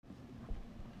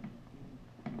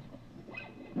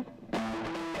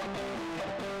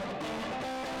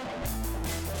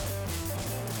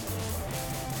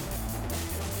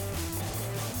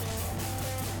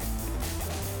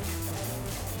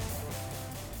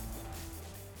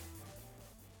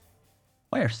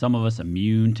Why are some of us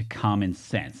immune to common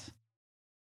sense?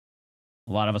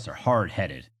 A lot of us are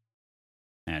hard-headed,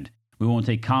 and we won't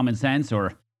take common sense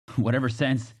or whatever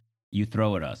sense you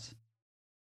throw at us.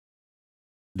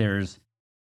 There's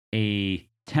a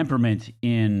temperament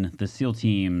in the SEAL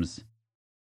teams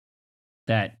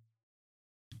that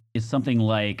is something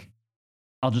like,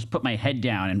 I'll just put my head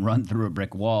down and run through a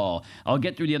brick wall. I'll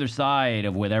get through the other side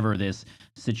of whatever this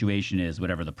situation is,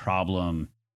 whatever the problem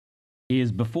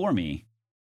is before me.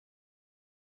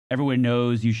 Everyone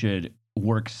knows you should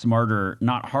work smarter,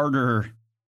 not harder.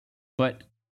 But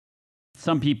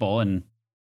some people, and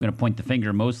I'm going to point the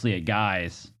finger mostly at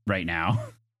guys right now,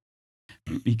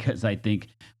 because I think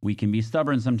we can be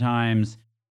stubborn sometimes,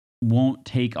 won't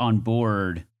take on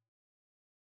board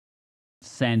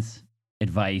sense,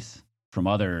 advice from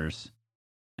others,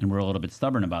 and we're a little bit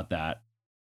stubborn about that.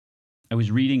 I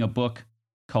was reading a book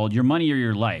called Your Money or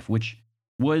Your Life, which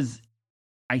was,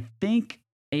 I think,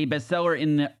 a bestseller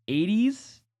in the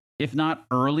 80s, if not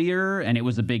earlier, and it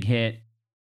was a big hit.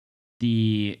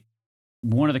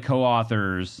 One of the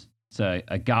co-authors, it's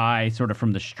a guy sort of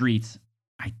from the streets.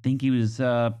 I think he was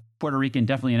Puerto Rican,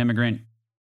 definitely an immigrant,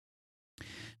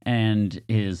 and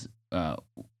his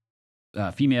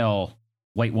female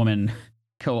white woman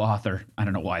co-author. I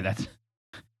don't know why that's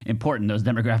important, those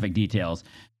demographic details,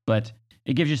 but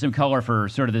it gives you some color for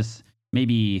sort of this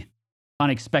maybe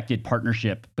unexpected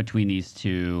partnership between these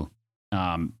two.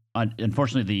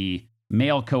 Unfortunately, the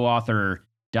male co-author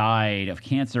died of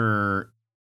cancer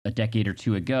a decade or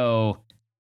two ago.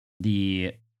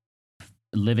 The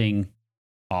living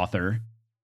author,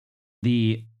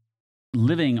 Vicky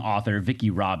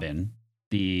Robin,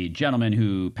 the gentleman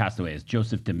who passed away is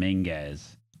Joseph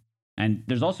Dominguez. And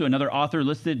there's also another author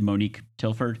listed, Monique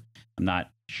Tilford. I'm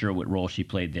not sure what role she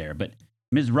played there, but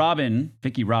Ms. Robin,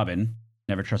 Vicky Robin,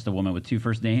 never trust a woman with two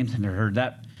first names. I've never heard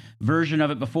that version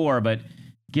of it before, but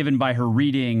given by her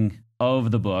reading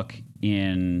of the book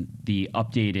in the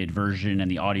updated version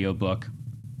and the audiobook,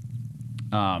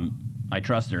 I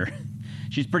trust her.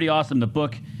 She's pretty awesome. The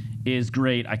book is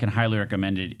great. I can highly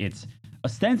recommend it. It's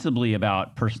ostensibly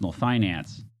about personal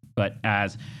finance, but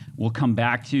as we'll come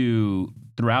back to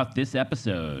throughout this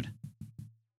episode,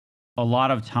 a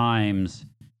lot of times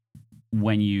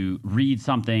when you read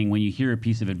something, when you hear a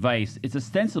piece of advice, it's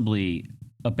ostensibly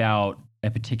about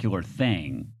a particular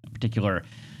thing, a particular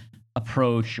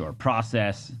approach or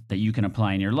process that you can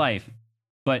apply in your life.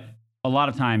 But a lot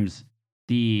of times,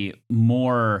 the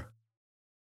more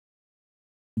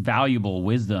valuable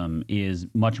wisdom is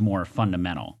much more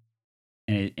fundamental,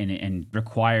 and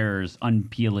requires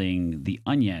unpeeling the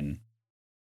onion.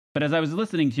 But as I was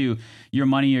listening to Your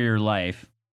Money or Your Life,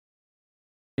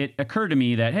 it occurred to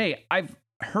me that, hey, I've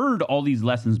heard all these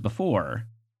lessons before,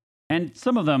 and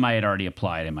some of them I had already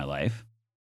applied in my life,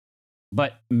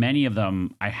 but many of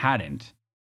them I hadn't.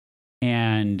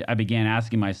 And I began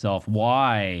asking myself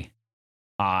why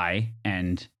I,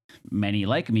 and many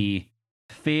like me,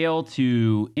 fail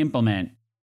to implement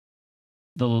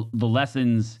the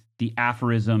lessons, the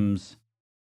aphorisms,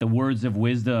 the words of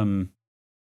wisdom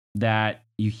that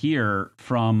you hear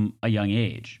from a young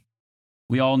age.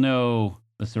 We all know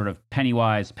the sort of penny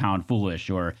wise, pound foolish,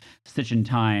 or stitch in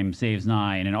time saves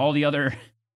nine, and all the other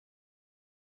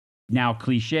now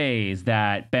cliches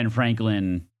that Ben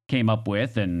Franklin came up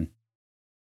with, and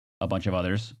a bunch of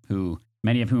others, who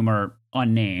many of whom are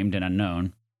unnamed and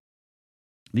unknown.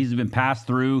 These have been passed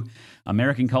through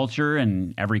American culture,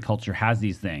 and every culture has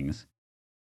these things.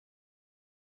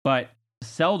 But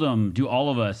seldom do all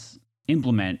of us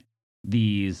implement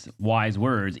these wise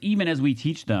words, even as we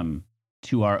teach them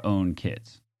to our own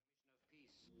kids.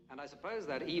 And I suppose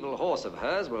that evil horse of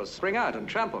hers will spring out and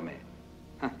trample me.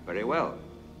 Very well.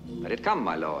 Let it come,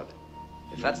 my lord.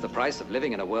 If that's the price of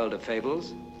living in a world of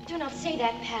fables. Do not say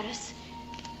that, Paris.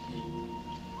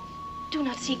 Do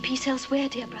not seek peace elsewhere,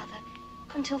 dear brother,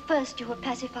 until first you have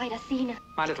pacified Athena.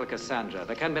 My little Cassandra,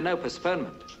 there can be no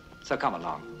postponement. So come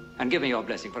along, and give me your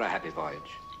blessing for a happy voyage.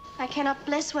 I cannot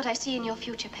bless what I see in your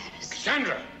future, Paris.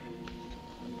 Cassandra!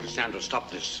 Cassandra,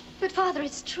 stop this. But, Father,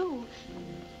 it's true.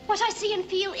 What I see and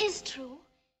feel is true.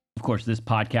 Of course, this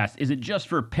podcast isn't just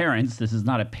for parents. This is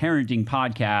not a parenting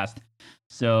podcast.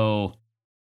 So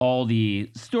all the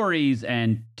stories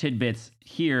and tidbits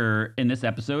here in this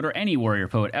episode, or any Warrior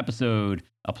Poet episode,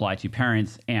 apply to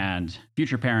parents and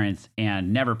future parents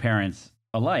and never parents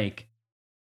alike.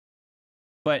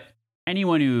 But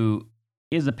anyone who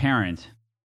is a parent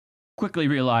quickly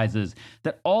realizes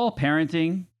that all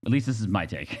parenting, at least this is my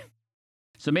take,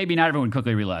 so maybe not everyone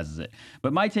quickly realizes it,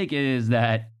 but my take is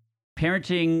that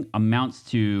parenting amounts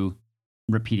to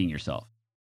repeating yourself.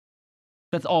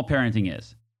 That's all parenting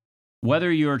is.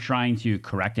 whether you're trying to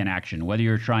correct an action, whether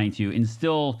you're trying to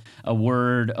instill a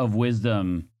word of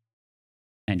wisdom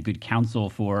and good counsel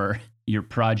for your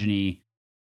progeny,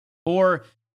 or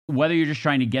whether you're just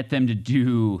trying to get them to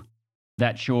do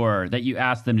that chore that you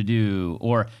asked them to do,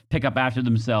 or pick up after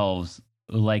themselves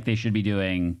like they should be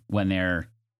doing when they're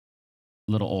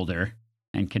a little older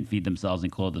and can feed themselves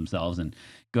and clothe themselves and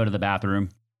go to the bathroom.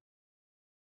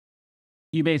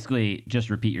 You basically just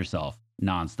repeat yourself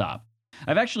nonstop.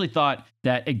 I've actually thought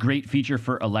that a great feature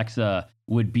for Alexa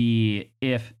would be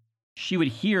if she would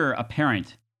hear a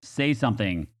parent say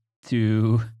something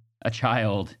to a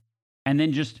child and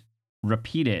then just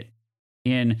repeat it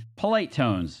in polite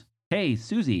tones. Hey,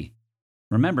 Susie,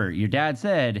 remember your dad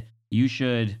said you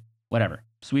should, whatever,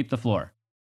 sweep the floor,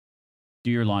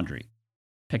 do your laundry,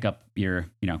 pick up your,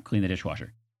 clean the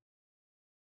dishwasher.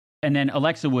 And then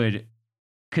Alexa would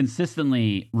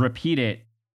consistently repeat it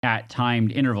at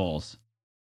timed intervals.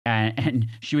 And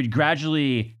she would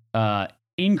gradually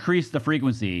increase the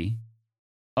frequency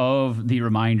of the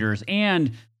reminders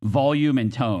and volume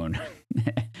and tone,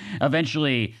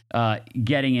 eventually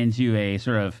getting into a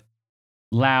sort of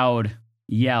loud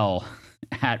yell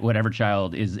at whatever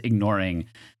child is ignoring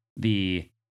the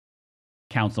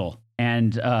counsel.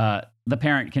 And the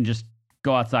parent can just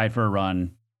go outside for a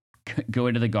run, go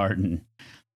into the garden,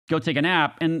 go take a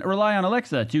nap, and rely on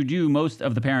Alexa to do most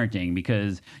of the parenting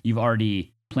because you've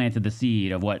already planted the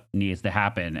seed of what needs to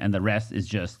happen, and the rest is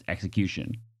just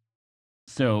execution.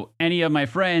 So any of my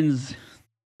friends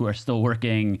who are still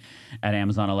working at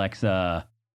Amazon Alexa,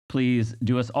 please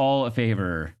do us all a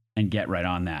favor and get right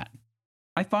on that.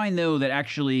 I find, though, that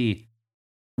actually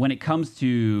when it comes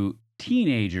to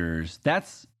teenagers,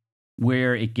 that's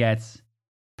where it gets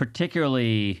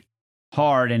particularly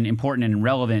hard and important and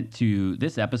relevant to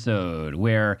this episode,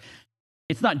 where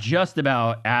it's not just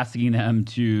about asking them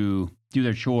to do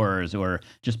their chores or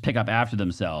just pick up after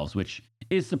themselves, which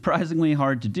is surprisingly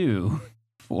hard to do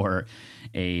for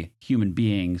a human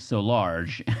being so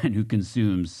large and who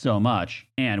consumes so much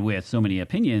and with so many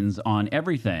opinions on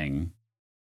everything.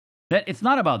 That it's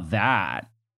not about that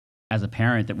as a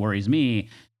parent that worries me.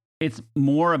 It's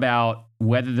more about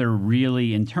whether they're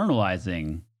really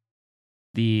internalizing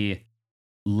the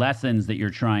lessons that you're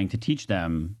trying to teach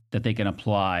them that they can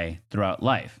apply throughout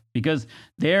life, because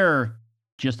they're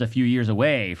just a few years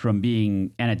away from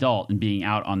being an adult and being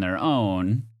out on their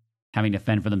own, having to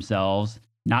fend for themselves,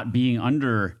 not being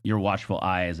under your watchful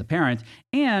eye as a parent.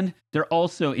 And they're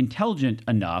also intelligent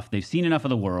enough, they've seen enough of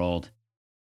the world,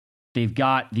 they've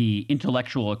got the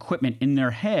intellectual equipment in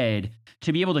their head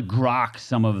to be able to grok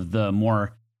some of the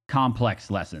more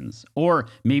complex lessons, or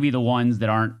maybe the ones that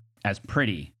aren't as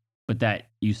pretty, but that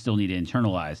you still need to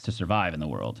internalize to survive in the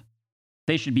world.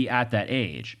 They should be at that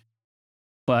age.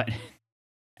 But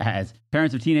as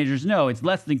parents of teenagers know, it's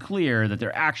less than clear that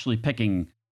they're actually picking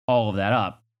all of that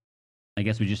up. I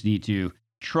guess we just need to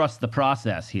trust the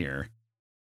process here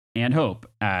and hope,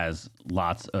 as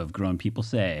lots of grown people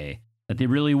say, that they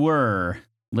really were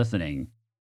listening,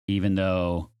 even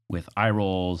though with eye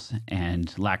rolls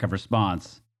and lack of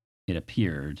response, it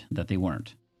appeared that they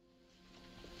weren't.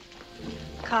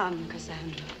 Come,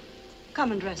 Cassandra.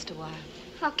 Come and rest a while.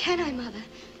 How can I, Mother?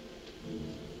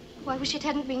 Oh, I wish it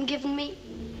hadn't been given me.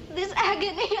 This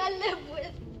agony I live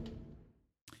with.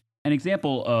 An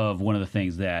example of one of the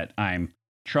things that I'm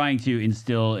trying to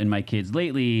instill in my kids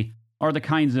lately are the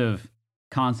kinds of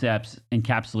concepts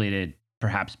encapsulated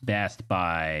perhaps best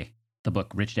by the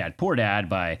book Rich Dad, Poor Dad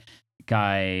by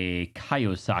Guy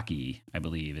Kiyosaki, I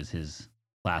believe is his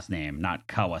last name, not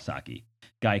Kawasaki.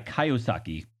 Guy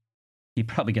Kiyosaki. He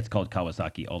probably gets called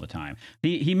Kawasaki all the time.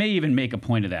 He may even make a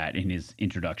point of that in his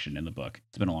introduction in the book.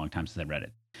 It's been a long time since I read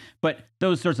it. But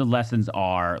those sorts of lessons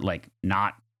are like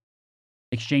not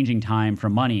exchanging time for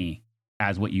money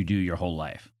as what you do your whole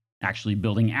life. Actually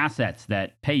building assets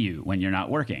that pay you when you're not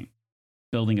working.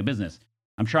 Building a business.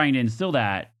 I'm trying to instill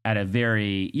that at a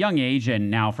very young age,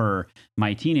 and now for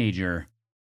my teenager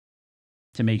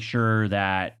to make sure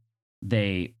that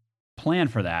they plan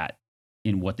for that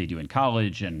in what they do in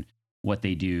college and what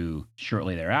they do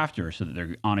shortly thereafter, so that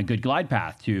they're on a good glide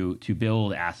path to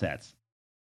build assets.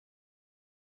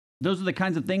 Those are the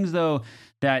kinds of things, though,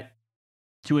 that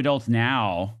to adults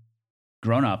now,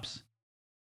 grown-ups,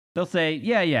 they'll say,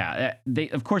 yeah,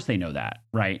 of course they know that,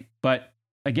 right? But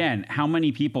again, how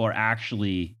many people are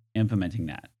actually implementing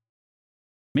that?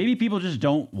 Maybe people just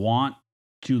don't want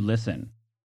to listen.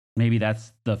 Maybe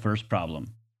that's the first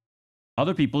problem.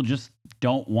 Other people just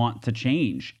don't want to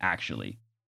change, actually.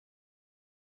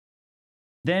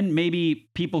 Then maybe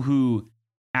people who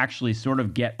actually sort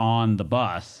of get on the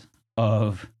bus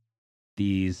of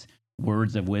these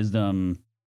words of wisdom.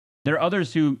 There are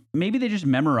others who maybe they just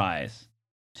memorize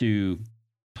to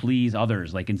please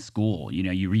others, like in school. You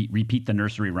know, you repeat the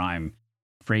nursery rhyme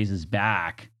phrases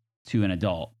back to an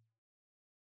adult.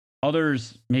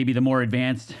 Others, maybe the more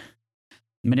advanced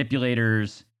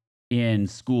manipulators in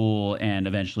school and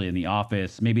eventually in the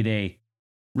office, maybe they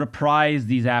reprise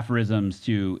these aphorisms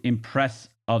to impress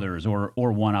others or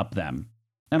one up them.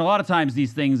 And a lot of times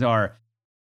these things are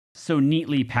so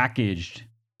neatly packaged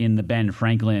in the Ben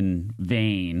Franklin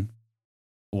vein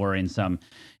or in some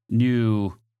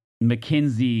new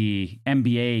McKinsey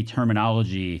MBA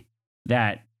terminology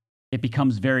that it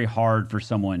becomes very hard for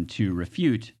someone to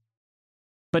refute.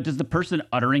 But does the person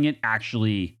uttering it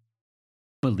actually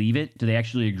believe it? Do they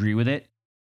actually agree with it?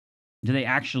 Do they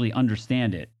actually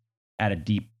understand it at a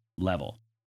deep level?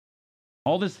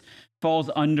 All this falls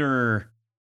under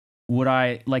what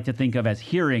I like to think of as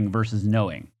hearing versus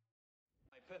knowing.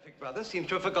 My perfect brother seems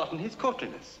to have forgotten his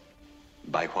courtliness.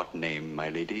 By what name, my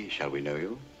lady, shall we know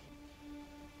you?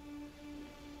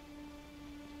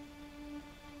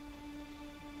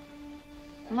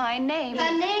 My name...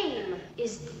 Her name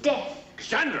is Death.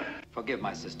 Cassandra! Forgive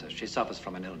my sister. She suffers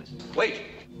from an illness. Wait!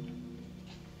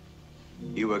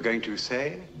 You were going to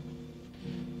say?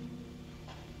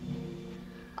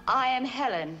 I am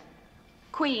Helen,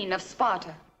 Queen of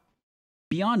Sparta.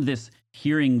 Beyond this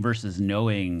hearing versus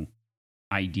knowing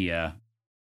idea,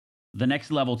 the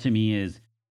next level to me is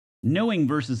knowing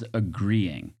versus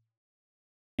agreeing.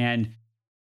 And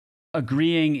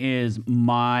agreeing is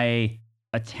my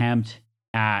attempt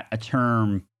at a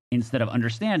term instead of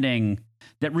understanding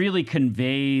that really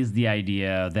conveys the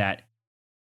idea that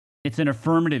it's an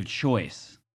affirmative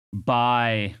choice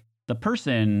by the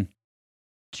person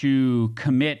to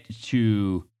commit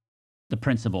to the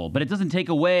principle, but it doesn't take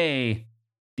away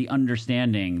the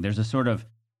understanding. There's a sort of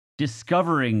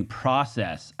discovering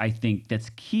process, I think, that's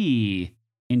key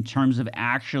in terms of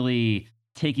actually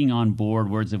taking on board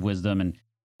words of wisdom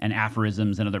and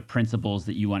aphorisms and other principles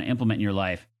that you want to implement in your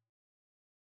life.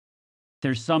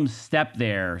 There's some step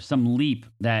there, some leap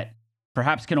that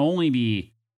perhaps can only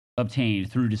be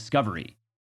obtained through discovery,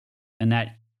 and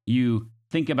that you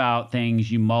think about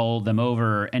things, you mull them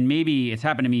over, and maybe it's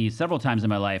happened to me several times in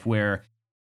my life where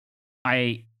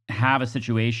I have a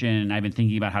situation, I've been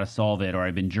thinking about how to solve it, or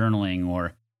I've been journaling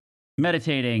or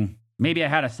meditating. Maybe I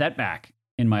had a setback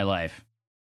in my life,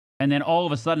 and then all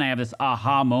of a sudden I have this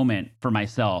aha moment for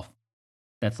myself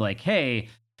that's like, hey,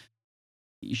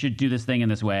 you should do this thing in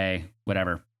this way,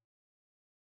 whatever.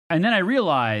 And then I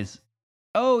realize,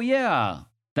 oh yeah,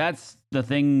 that's the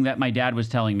thing that my dad was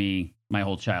telling me my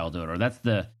whole childhood, or that's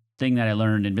the thing that I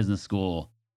learned in business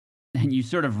school. And you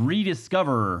sort of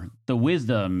rediscover the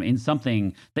wisdom in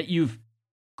something that you've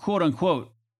quote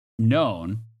unquote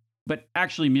known, but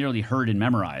actually merely heard and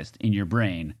memorized in your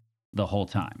brain the whole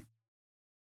time.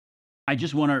 I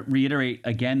just want to reiterate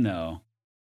again, though,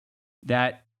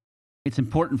 that it's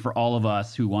important for all of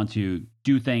us who want to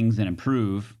do things and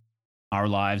improve our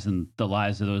lives and the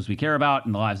lives of those we care about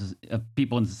and the lives of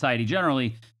people in society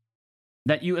generally,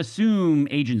 that you assume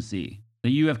agency, that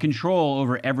you have control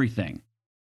over everything.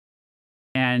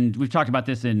 And we've talked about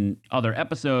this in other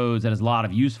episodes. That has a lot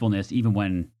of usefulness, even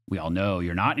when we all know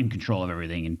you're not in control of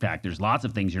everything. In fact, there's lots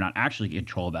of things you're not actually in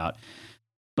control about.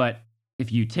 But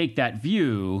if you take that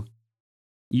view,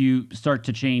 you start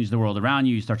to change the world around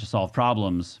you. You start to solve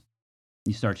problems.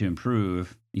 You start to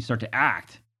improve. You start to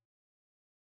act.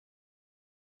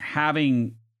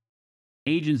 Having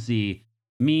agency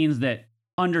means that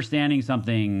understanding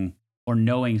something or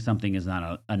knowing something is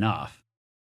not enough.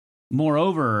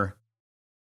 Moreover,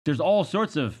 there's all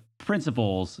sorts of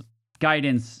principles,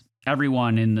 guidance.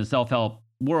 Everyone in the self-help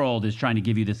world is trying to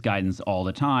give you this guidance all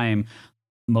the time.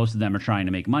 Most of them are trying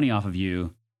to make money off of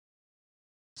you.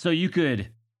 So you could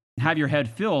have your head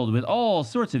filled with all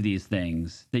sorts of these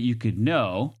things that you could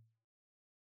know,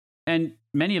 and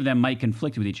many of them might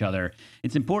conflict with each other.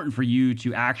 It's important for you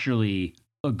to actually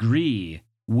agree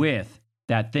with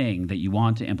that thing that you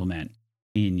want to implement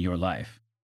in your life.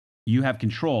 You have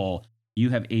control.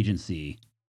 You have agency.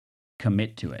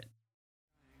 Commit to it.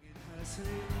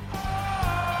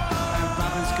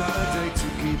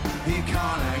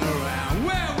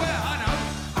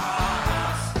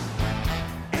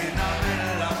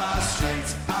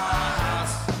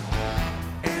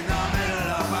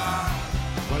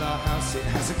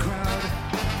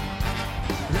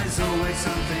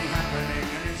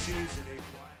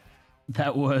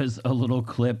 That was a little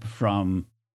clip from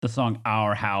the song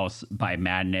Our House by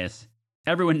Madness.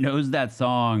 Everyone knows that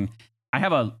song. I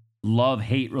have a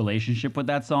love-hate relationship with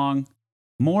that song.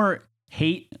 More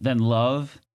hate than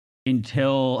love.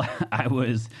 until I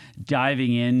was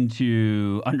diving in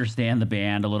to understand the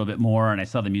band a little bit more and I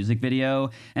saw the music video.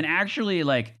 And actually,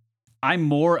 like, I'm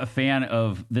more a fan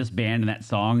of this band and that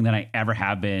song than I ever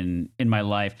have been in my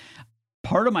life.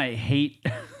 Part of my hate,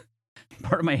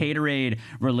 part of my haterade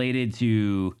related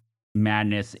to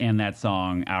Madness and that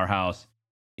song, Our House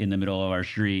in the Middle of Our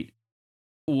Street,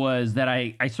 was that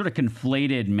I sort of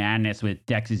conflated Madness with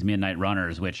Dexy's Midnight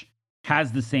Runners, which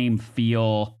has the same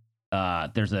feel.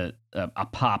 There's a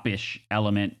popish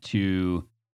element to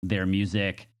their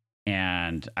music,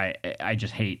 and I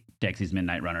just hate Dexy's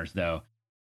Midnight Runners, though,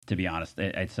 to be honest.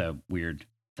 It's a weird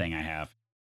thing I have.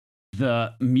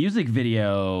 The music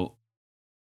video,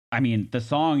 I mean, the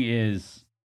song is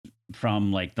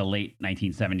from like the late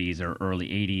 1970s or early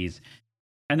 80s,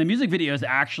 and the music video is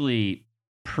actually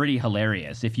pretty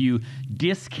hilarious. If you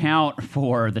discount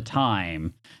for the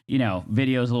time,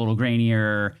 video's a little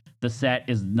grainier. The set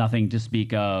is nothing to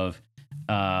speak of.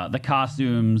 The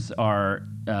costumes are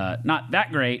not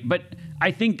that great, but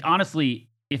I think honestly,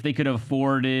 if they could have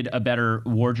afforded a better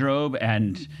wardrobe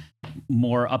and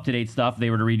more up-to-date stuff, they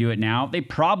were to redo it now, they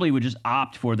probably would just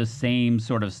opt for the same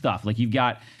sort of stuff. Like, you've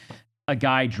got a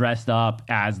guy dressed up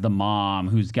as the mom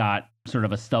who's got sort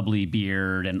of a stubbly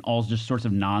beard and all just sorts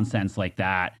of nonsense like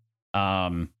that.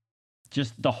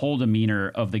 Just the whole demeanor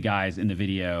of the guys in the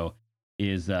video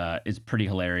is pretty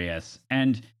hilarious.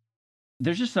 And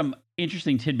there's just some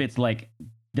interesting tidbits, like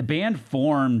the band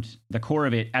formed the core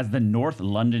of it as the North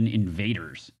London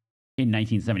Invaders in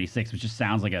 1976, which just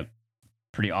sounds like a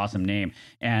pretty awesome name.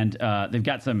 And they've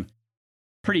got some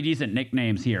pretty decent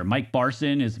nicknames here. Mike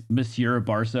Barson is Monsieur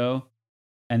Barso.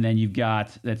 And then you've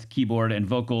got, that's keyboard and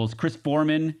vocals. Chris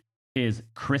Foreman is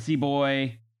Chrissy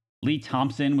Boy. Lee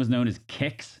Thompson was known as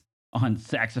Kix on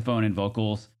saxophone and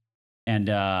vocals. And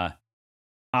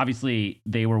obviously,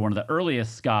 they were one of the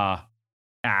earliest ska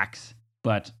acts,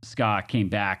 but ska came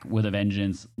back with a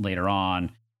vengeance later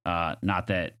on. Not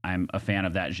that I'm a fan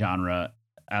of that genre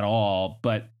at all,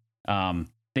 but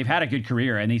they've had a good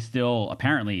career, and they still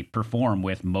apparently perform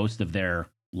with most of their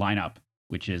lineup,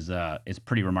 which is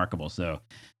pretty remarkable. So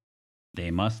they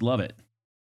must love it.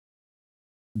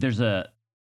 There's a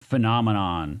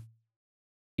phenomenon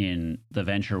in the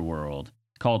venture world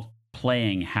called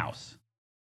playing house.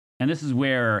 And this is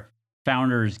where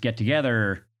founders get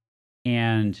together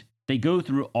and they go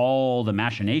through all the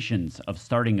machinations of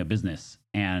starting a business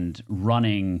and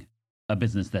running a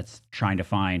business that's trying to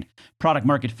find product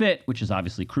market fit, which is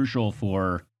obviously crucial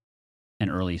for an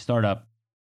early startup.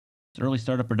 Is early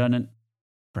startup redundant?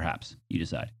 Perhaps. You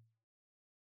decide.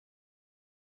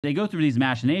 They go through these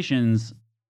machinations,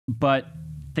 but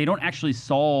they don't actually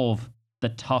solve the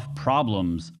tough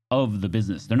problems of the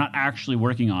business. They're not actually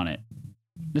working on it.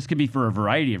 This could be for a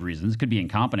variety of reasons. It could be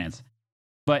incompetence.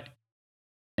 But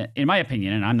in my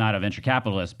opinion, and I'm not a venture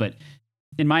capitalist, but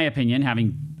in my opinion,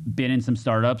 having been in some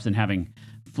startups and having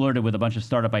flirted with a bunch of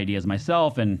startup ideas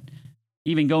myself, and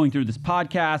even going through this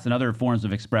podcast and other forms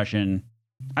of expression,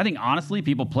 I think honestly,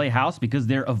 people play house because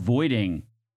they're avoiding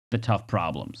the tough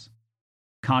problems,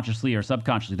 consciously or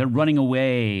subconsciously. They're running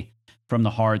away from the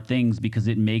hard things because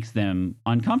it makes them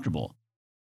uncomfortable.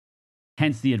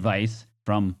 Hence the advice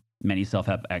from many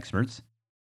self-help experts,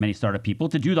 many startup people,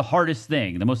 to do the hardest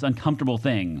thing, the most uncomfortable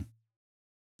thing,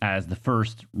 as the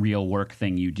first real work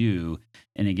thing you do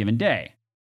in a given day.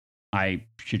 I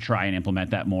should try and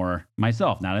implement that more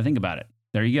myself now that I think about it.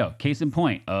 There you go. Case in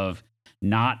point of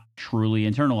not truly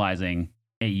internalizing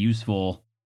a useful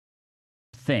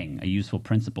thing, a useful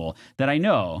principle that I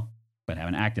know but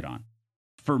haven't acted on.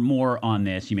 For more on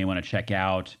this, you may want to check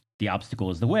out The Obstacle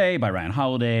is the Way by Ryan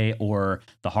Holiday, or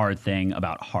The Hard Thing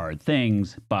About Hard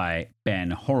Things by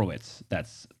Ben Horowitz.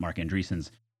 That's Mark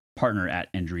Andreessen's partner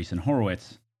at Andreessen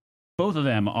Horowitz. Both of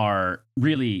them are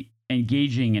really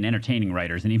engaging and entertaining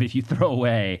writers. And even if you throw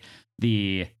away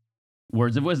the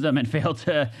words of wisdom and fail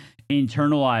to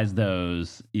internalize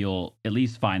those, you'll at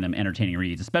least find them entertaining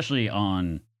reads, especially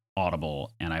on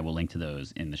Audible. And I will link to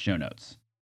those in the show notes.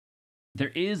 There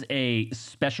is a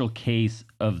special case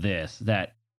of this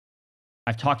that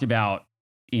I've talked about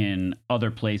in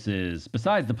other places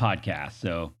besides the podcast.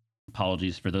 So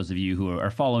apologies for those of you who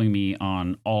are following me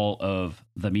on all of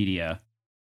the media.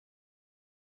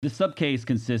 This subcase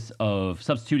consists of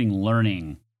substituting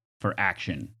learning for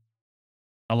action.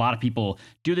 A lot of people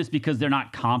do this because they're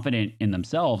not confident in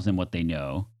themselves and what they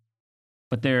know.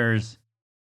 But there's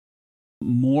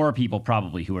more people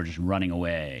probably who are just running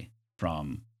away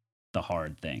from the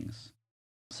hard things.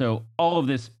 So all of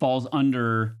this falls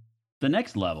under the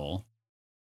next level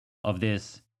of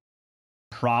this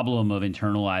problem of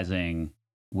internalizing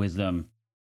wisdom.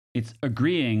 It's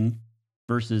agreeing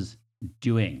versus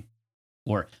doing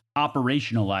or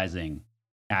operationalizing,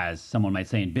 as someone might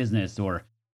say in business or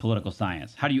political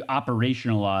science. How do you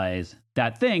operationalize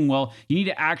that thing? Well, you need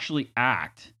to actually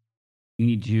act. You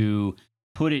need to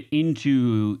put it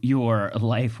into your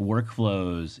life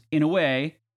workflows in a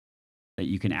way that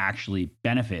you can actually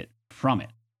benefit from it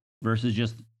versus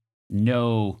just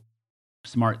know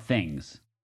smart things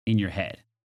in your head.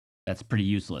 That's pretty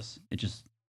useless. It just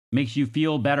makes you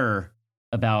feel better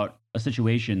about a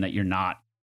situation that you're not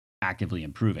actively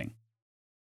improving.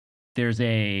 There's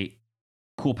a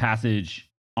cool passage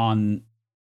on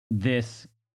this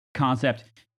concept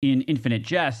in Infinite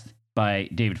Jest by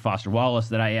David Foster Wallace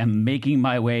that I am making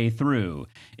my way through.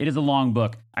 It is a long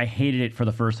book. I hated it for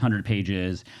the first 100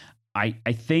 pages. I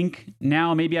think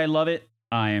now maybe I love it.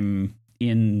 I'm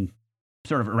in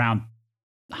sort of around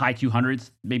high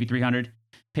 200s, maybe 300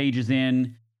 pages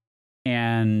in.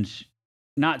 And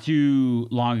not too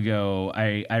long ago,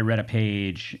 I read a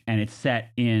page and it's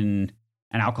set in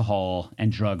an alcohol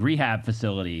and drug rehab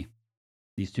facility.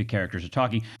 These two characters are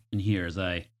talking. And here, as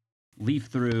I leaf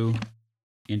through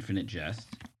Infinite Jest,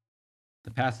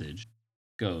 the passage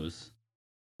goes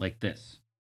like this.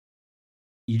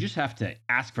 You just have to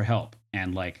ask for help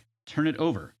and turn it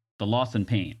over, the loss and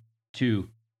pain, to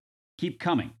keep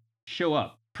coming, show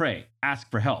up, pray, ask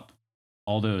for help.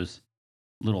 All those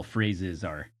little phrases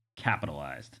are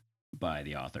capitalized by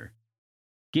the author.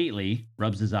 Gately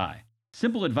rubs his eye.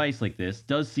 Simple advice like this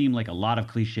does seem like a lot of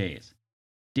cliches.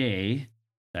 Day,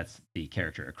 that's the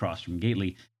character across from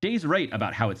Gately, Day's right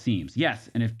about how it seems. Yes,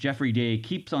 and if Jeffrey Day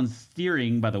keeps on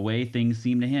steering by the way things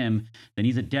seem to him, then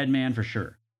he's a dead man for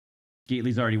sure.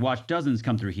 Gately's already watched dozens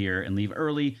come through here and leave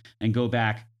early and go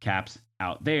back, caps,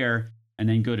 out there, and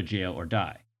then go to jail or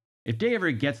die. If Day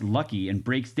ever gets lucky and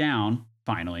breaks down,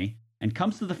 finally, and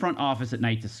comes to the front office at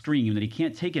night to scream that he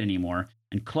can't take it anymore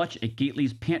and clutch at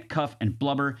Gately's pant cuff and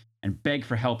blubber and beg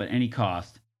for help at any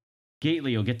cost,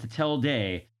 Gately will get to tell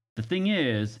Day the thing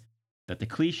is that the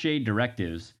cliched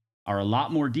directives are a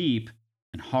lot more deep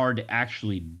and hard to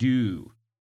actually do,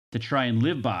 to try and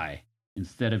live by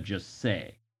instead of just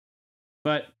say.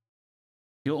 But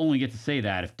he'll only get to say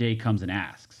that if Day comes and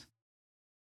asks.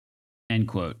 End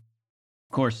quote.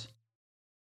 Of course,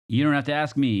 you don't have to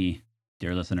ask me,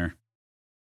 dear listener,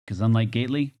 because unlike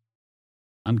Gately,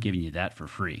 I'm giving you that for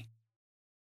free.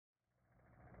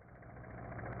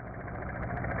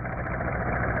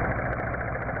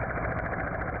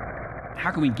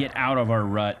 How can we get out of our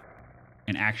rut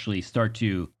and actually start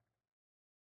to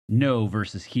know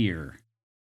versus hear,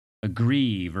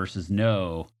 agree versus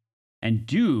know, and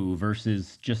do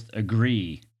versus just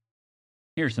agree?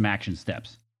 Here are some action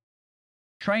steps.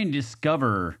 Try and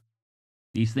discover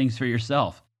these things for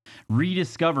yourself.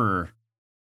 Rediscover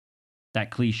that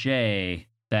cliche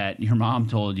that your mom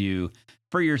told you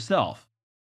for yourself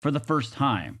for the first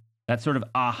time. That sort of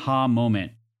aha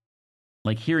moment,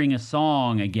 like hearing a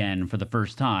song again for the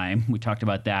first time. We talked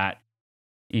about that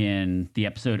in the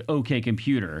episode OK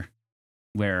Computer,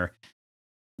 where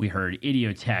we heard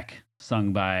Idiotech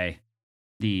sung by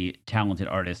the talented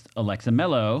artist Alexa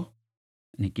Mello,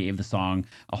 and it gave the song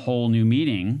a whole new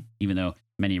meaning, even though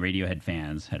many Radiohead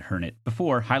fans had heard it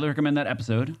before. Highly recommend that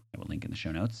episode. I will link in the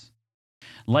show notes.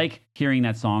 Like hearing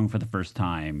that song for the first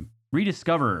time,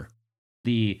 rediscover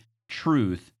the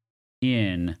truth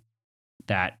in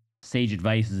that sage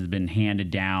advice has been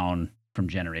handed down from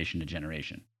generation to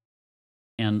generation.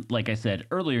 And like I said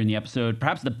earlier in the episode,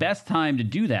 perhaps the best time to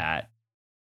do that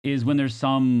is when there's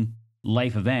some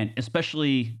life event,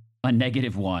 especially a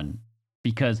negative one,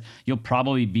 because you'll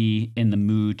probably be in the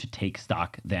mood to take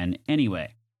stock then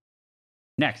anyway.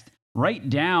 Next, write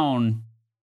down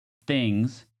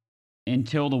things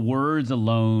until the words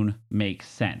alone make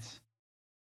sense.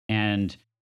 And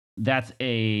that's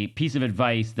a piece of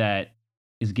advice that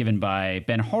is given by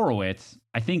Ben Horowitz,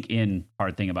 I think in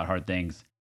Hard Thing About Hard Things,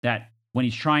 that when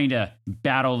he's trying to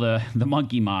battle the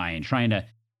monkey mind, trying to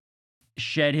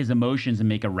shed his emotions and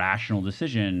make a rational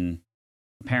decision,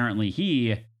 apparently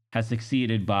he has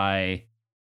succeeded by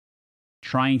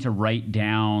trying to write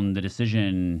down the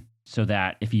decision so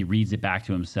that if he reads it back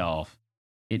to himself,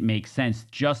 it makes sense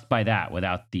just by that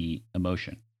without the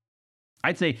emotion.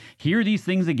 I'd say hear these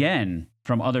things again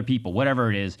from other people,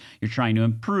 whatever it is you're trying to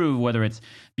improve, whether it's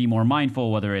be more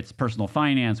mindful, whether it's personal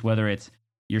finance, whether it's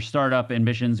your startup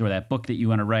ambitions or that book that you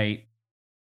want to write.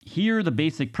 Hear the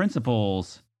basic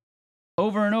principles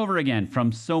over and over again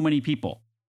from so many people.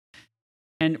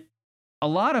 And a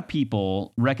lot of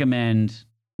people recommend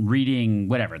reading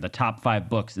whatever, the top 5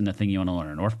 books in the thing you want to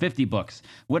learn, or 50 books,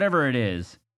 whatever it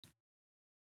is.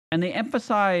 And they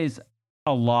emphasize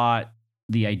a lot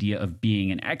the idea of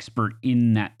being an expert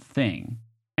in that thing.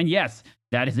 And yes,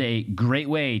 that is a great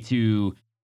way to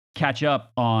catch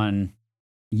up on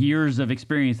years of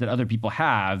experience that other people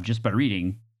have just by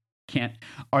reading. Can't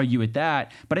argue with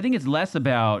that. But I think it's less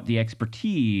about the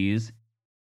expertise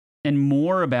and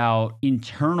more about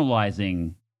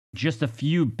internalizing just a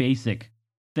few basic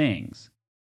things.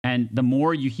 And the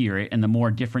more you hear it and the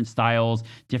more different styles,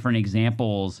 different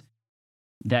examples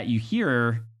that you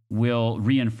hear will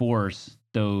reinforce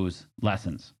those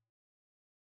lessons.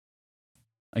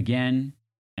 Again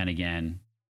and again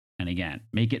and again.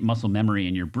 Make it muscle memory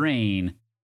in your brain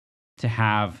to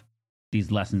have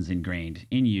these lessons ingrained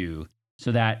in you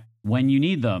so that when you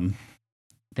need them,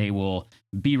 they will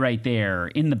be right there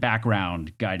in the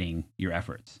background guiding your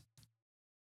efforts.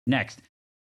 Next,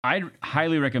 I'd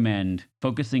highly recommend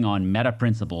focusing on meta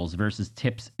principles versus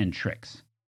tips and tricks.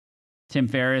 Tim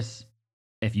Ferriss,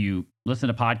 if you listen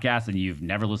to podcasts and you've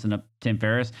never listened to Tim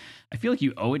Ferriss, I feel like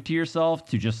you owe it to yourself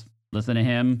to just listen to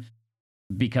him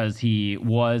because he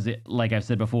was, like I've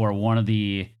said before, one of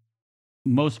the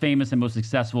most famous and most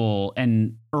successful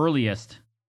and earliest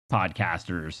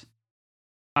podcasters.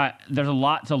 There's a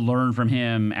lot to learn from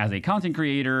him as a content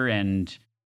creator and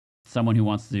someone who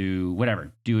wants to do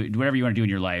whatever you want to do in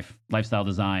your life, lifestyle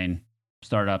design,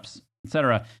 startups,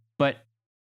 etc. But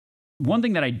one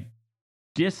thing that I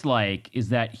dislike is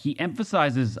that he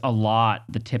emphasizes a lot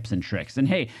the tips and tricks. And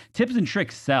hey, tips and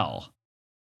tricks sell.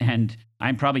 And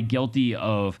I'm probably guilty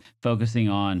of focusing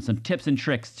on some tips and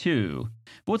tricks too.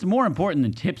 But what's more important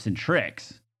than tips and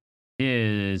tricks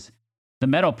is the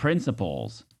meta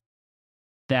principles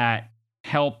that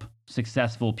help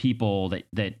successful people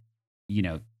that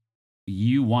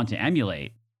you want to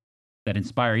emulate, that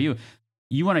inspire you.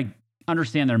 You want to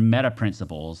understand their meta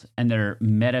principles and their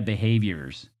meta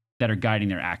behaviors that are guiding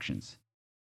their actions.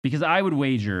 Because I would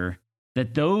wager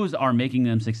that those are making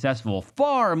them successful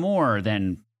far more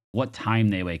than what time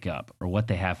they wake up or what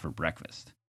they have for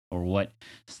breakfast or what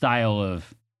style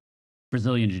of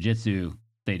Brazilian jiu-jitsu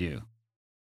they do.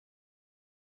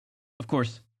 Of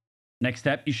course, next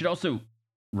step, you should also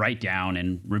write down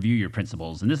and review your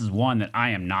principles. And this is one that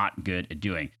I am not good at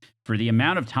doing. For the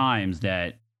amount of times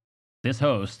that this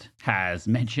host has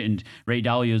mentioned Ray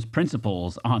Dalio's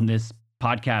principles on this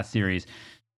podcast series,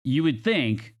 you would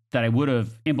think that I would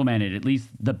have implemented at least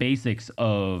the basics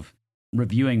of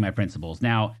reviewing my principles.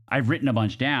 Now, I've written a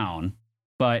bunch down,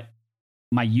 but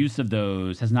my use of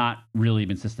those has not really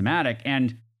been systematic.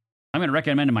 And I'm going to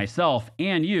recommend to myself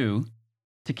and you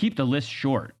to keep the list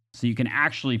short so you can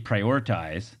actually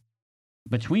prioritize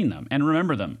between them and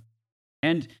remember them.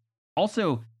 And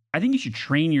also, I think you should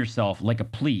train yourself like a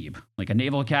plebe, like a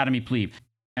Naval Academy plebe.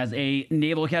 As a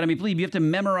Naval Academy plebe, you have to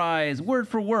memorize word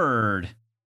for word,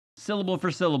 syllable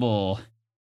for syllable,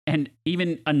 and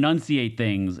even enunciate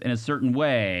things in a certain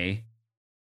way.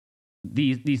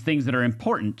 These things that are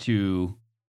important to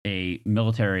a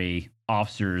military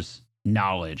officer's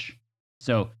knowledge.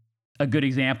 So a good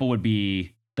example would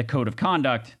be the code of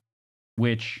conduct,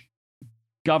 which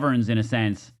governs, in a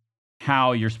sense,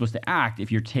 how you're supposed to act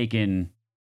if you're taken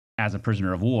as a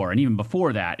prisoner of war, and even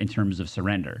before that, in terms of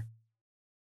surrender.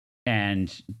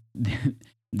 And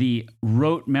the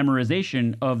rote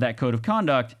memorization of that code of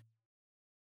conduct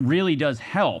really does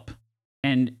help.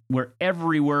 And where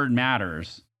every word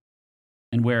matters,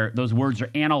 and where those words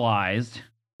are analyzed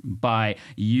by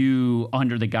you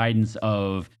under the guidance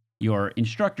of your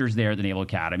instructors there at the Naval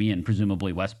Academy and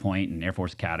presumably West Point and Air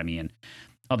Force Academy and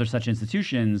other such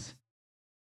institutions,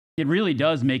 it really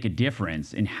does make a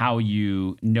difference in how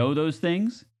you know those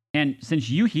things. And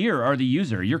since you here are the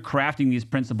user, you're crafting these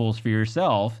principles for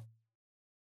yourself,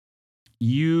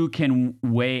 you can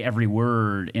weigh every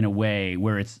word in a way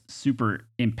where it's super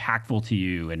impactful to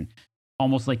you and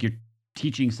almost like you're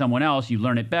teaching someone else. You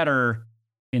learn it better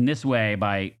in this way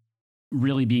by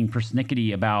really being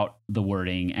persnickety about the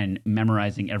wording and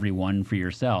memorizing every one for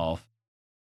yourself.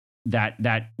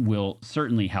 That will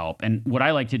certainly help. And what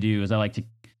I like to do is I like to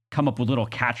come up with little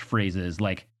catchphrases,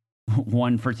 like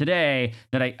one for today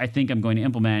that I think I'm going to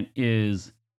implement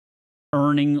is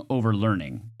earning over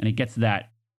learning. And it gets to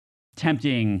that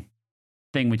tempting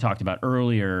thing we talked about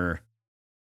earlier,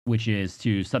 which is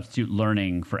to substitute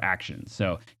learning for action.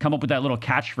 So come up with that little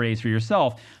catchphrase for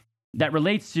yourself that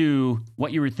relates to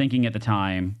what you were thinking at the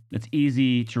time, that's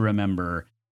easy to remember,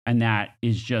 and that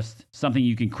is just something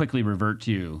you can quickly revert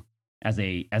to as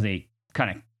a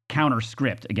kind of counter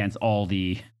script against all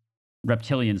the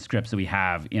reptilian scripts that we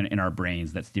have in our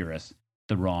brains that steer us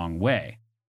the wrong way.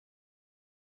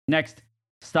 Next,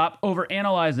 stop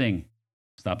overanalyzing.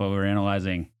 Stop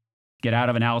overanalyzing. Get out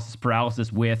of analysis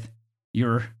paralysis with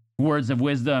your words of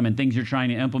wisdom and things you're trying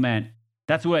to implement.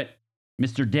 That's what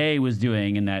Mr. Day was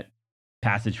doing in that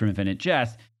passage from Infinite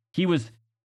Jest. He was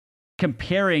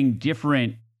comparing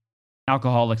different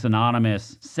Alcoholics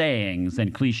Anonymous sayings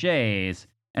and cliches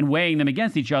and weighing them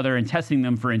against each other and testing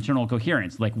them for internal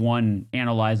coherence, like one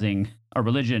analyzing a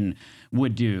religion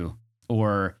would do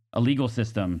or a legal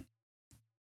system.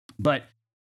 But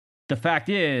the fact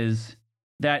is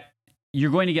that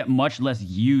you're going to get much less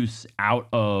use out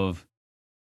of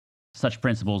such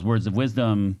principles, words of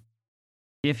wisdom,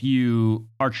 if you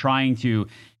are trying to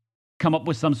come up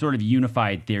with some sort of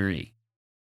unified theory.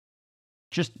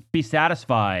 Just be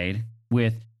satisfied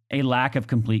with a lack of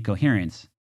complete coherence.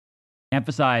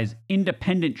 Emphasize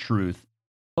independent truth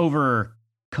over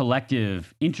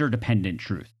collective, interdependent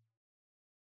truth.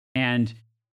 And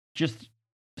just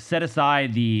set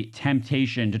aside the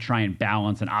temptation to try and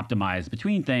balance and optimize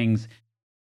between things.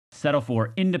 Settle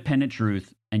for independent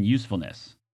truth and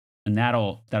usefulness. And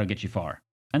that'll get you far.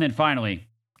 And then finally,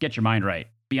 get your mind right.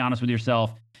 Be honest with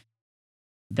yourself.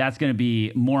 That's going to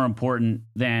be more important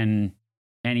than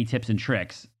any tips and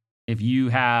tricks. If you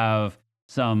have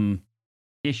some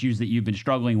issues that you've been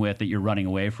struggling with that you're running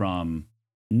away from,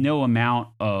 no amount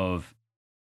of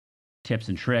tips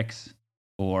and tricks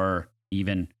or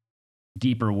even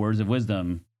deeper words of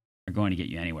wisdom are going to get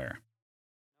you anywhere.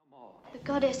 The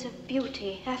goddess of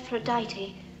beauty,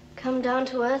 Aphrodite, come down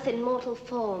to earth in mortal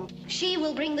form. She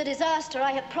will bring the disaster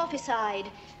I have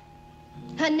prophesied.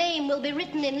 Her name will be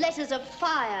written in letters of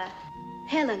fire.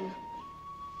 Helen.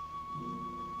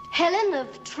 Helen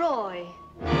of Troy.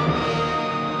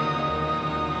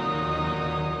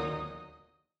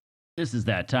 This is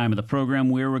that time of the program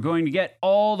where we're going to get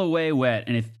all the way wet.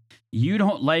 And if you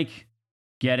don't like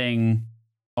getting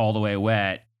all the way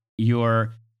wet,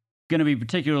 you're going to be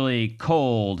particularly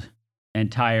cold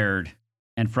and tired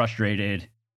and frustrated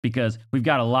because we've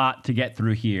got a lot to get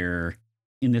through here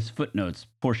in this footnotes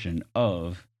portion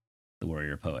of The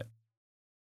Warrior Poet.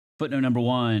 Footnote number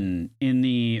 1, in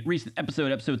the recent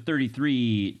episode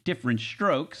 33, Different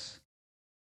Strokes,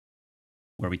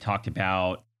 where we talked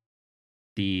about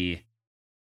the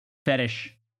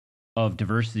fetish of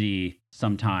diversity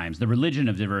sometimes, the religion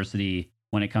of diversity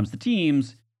when it comes to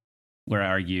teams, where I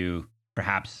argue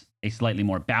perhaps a slightly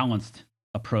more balanced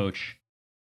approach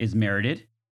is merited.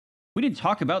 We didn't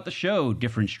talk about the show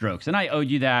Different Strokes, and I owed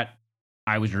you that.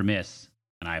 I was remiss,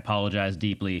 and I apologize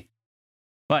deeply,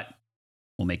 but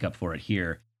we'll make up for it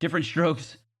here. Different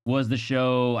Strokes was the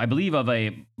show, I believe, of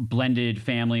a blended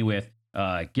family with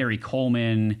Gary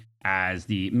Coleman as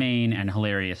the main and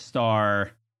hilarious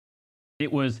star.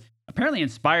 It was apparently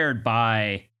inspired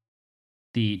by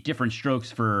the Different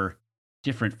Strokes for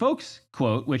Different Folks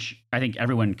quote, which I think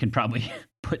everyone can probably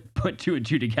put two and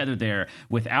two together there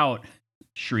without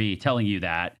Shri telling you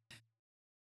that.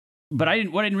 But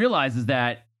what I didn't realize is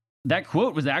that that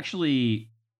quote was actually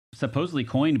supposedly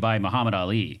coined by Muhammad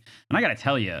Ali. And I got to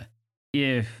tell you,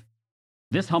 if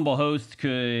this humble host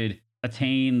could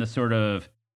attain the sort of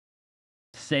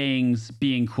sayings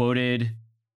being quoted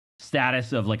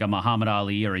status of like a Muhammad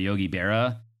Ali or a Yogi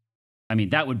Berra, I mean,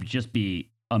 that would just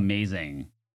be amazing.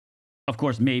 Of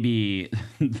course, maybe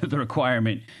the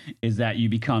requirement is that you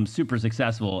become super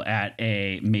successful at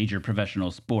a major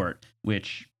professional sport,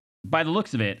 which, by the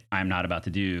looks of it, I'm not about to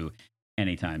do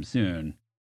anytime soon.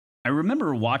 I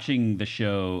remember watching the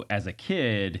show as a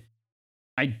kid.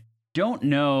 I don't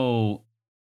know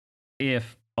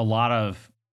if a lot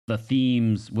of the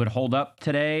themes would hold up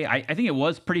today. I think it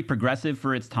was pretty progressive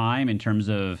for its time in terms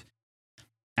of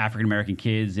African-American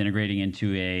kids integrating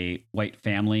into a white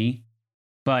family.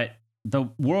 But the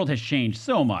world has changed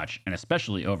so much, and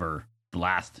especially over the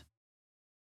last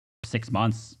 6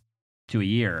 months to a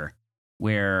year,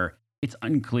 where it's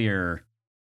unclear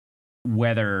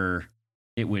whether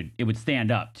it would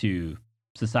stand up to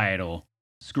societal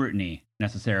scrutiny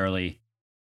necessarily.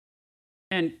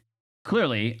 And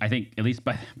clearly, I think, at least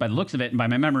by the looks of it and by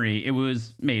my memory, it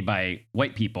was made by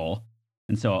white people.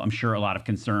 And so I'm sure a lot of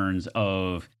concerns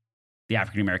of the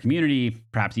African-American community,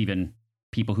 perhaps even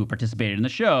people who participated in the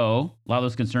show, a lot of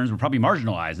those concerns were probably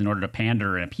marginalized in order to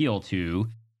pander and appeal to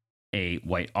a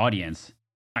white audience.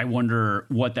 I wonder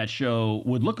what that show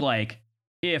would look like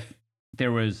if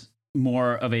there was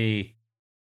more of a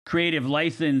creative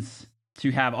license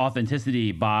to have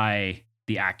authenticity by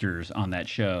the actors on that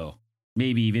show,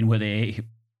 maybe even with a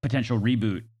potential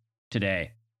reboot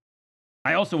today.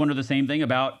 I also wonder the same thing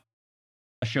about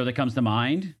a show that comes to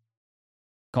mind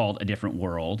called A Different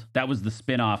World. That was the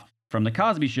spinoff from The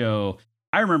Cosby Show.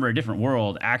 I remember A Different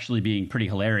World actually being pretty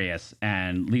hilarious,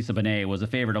 and Lisa Bonet was a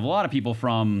favorite of a lot of people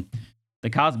from The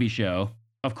Cosby Show.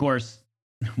 Of course,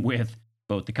 with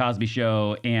both The Cosby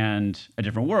Show and A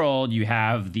Different World, you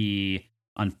have the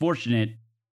unfortunate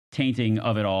tainting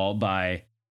of it all by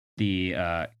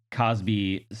the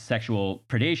Cosby sexual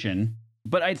predation.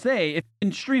 But I'd say if you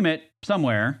can stream it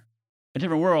somewhere, A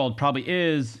Different World probably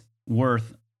is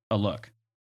worth a look.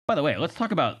 By the way, let's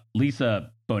talk about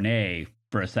Lisa Bonet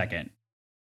for a second.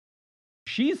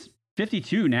 She's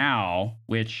 52 now,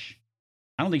 which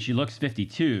I don't think she looks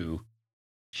 52.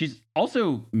 She's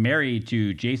also married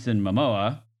to Jason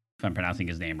Momoa, if I'm pronouncing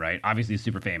his name right. Obviously, he's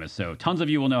super famous, so tons of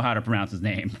you will know how to pronounce his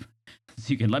name.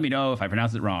 So you can let me know if I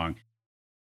pronounce it wrong.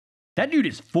 That dude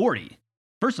is 40.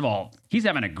 First of all, he's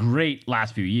having a great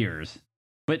last few years,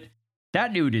 but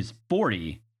that dude is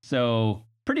 40. So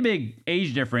pretty big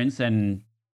age difference and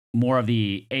more of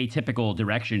the atypical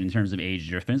direction in terms of age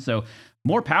difference. So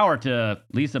more power to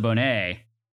Lisa Bonet.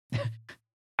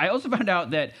 I also found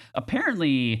out that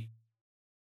apparently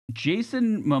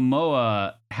Jason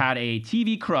Momoa had a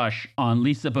TV crush on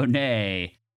Lisa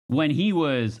Bonet when he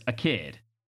was a kid.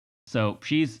 So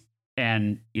she's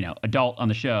an adult on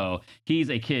the show. He's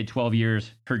a kid, 12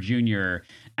 years her junior.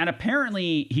 And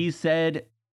apparently he said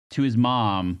to his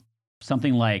mom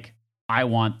something like, "I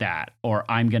want that," or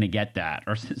 "I'm going to get that,"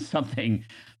 or something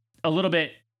a little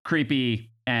bit creepy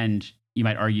and you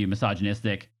might argue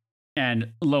misogynistic.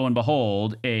 And lo and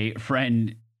behold, a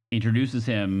friend introduces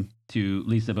him to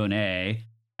Lisa Bonet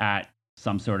at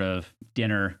some sort of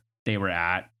dinner they were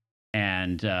at.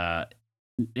 And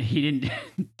he didn't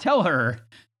tell her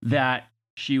that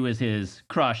she was his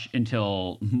crush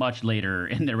until much later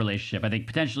in their relationship. I think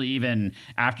potentially even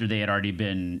after they had already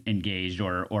been engaged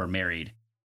or married.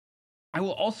 I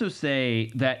will also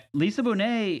say that Lisa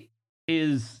Bonet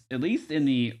is, at least in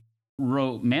the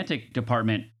romantic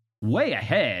department, way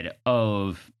ahead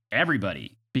of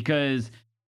everybody, because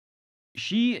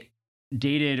she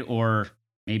dated, or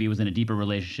maybe was in a deeper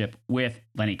relationship with,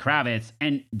 Lenny Kravitz.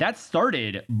 And that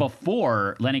started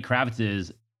before Lenny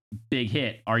Kravitz's big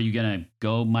hit, Are You Gonna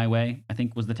Go My Way, I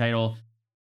think was the title.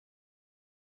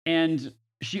 And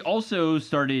she also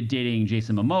started dating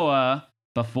Jason Momoa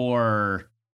before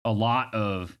a lot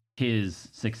of his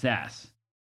success.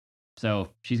 So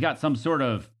she's got some sort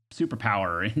of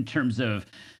superpower in terms of,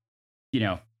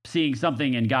 seeing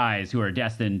something in guys who are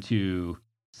destined to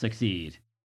succeed.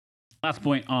 Last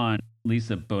point on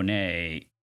Lisa Bonet.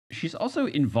 She's also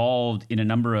involved in a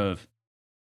number of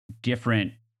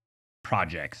different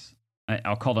projects.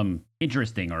 I'll call them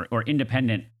interesting or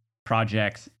independent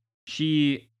projects.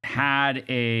 She had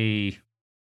a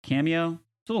cameo.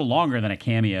 It's a little longer than a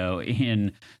cameo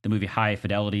in the movie High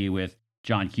Fidelity with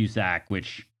John Cusack,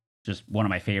 which just one of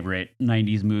my favorite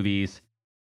 90s movies.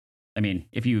 I mean,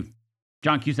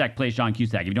 John Cusack plays John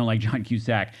Cusack. If you don't like John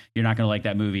Cusack, you're not going to like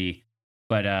that movie.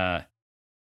 But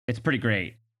it's pretty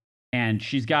great. And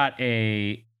she's got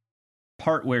a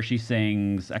part where she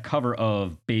sings a cover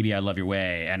of Baby I Love Your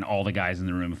Way, and all the guys in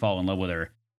the room fall in love with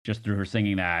her just through her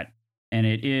singing that. And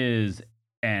it is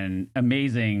an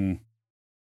amazing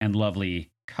and lovely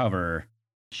cover.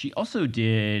 She also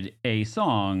did a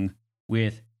song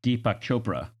with Deepak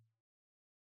Chopra.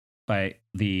 By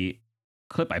the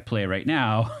clip I play right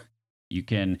now, you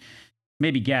can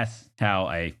maybe guess how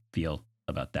I feel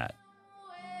about that.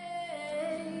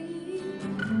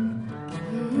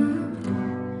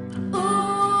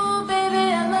 Ooh, baby,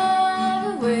 I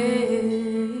love the way.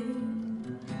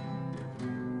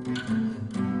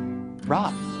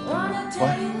 Rob.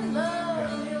 What?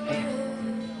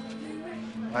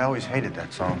 I always hated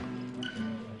that song.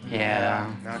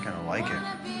 Yeah. Now I kind of like it.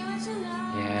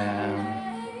 Yeah.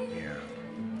 Yeah.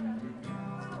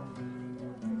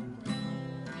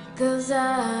 'Cause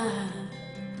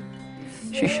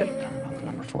She should have done book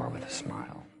number 4 with a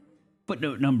smile.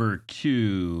 Footnote number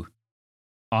 2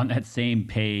 on that same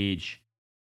page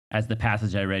as the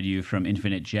passage I read you from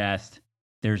Infinite Jest.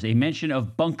 There's a mention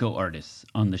of bunco artists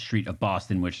on the street of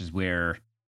Boston, which is where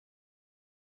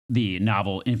the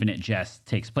novel Infinite Jest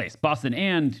takes place. Boston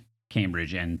and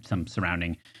Cambridge and some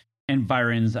surrounding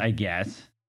environs, I guess.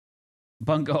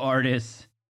 Bunco artists,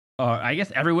 I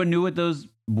guess everyone knew what those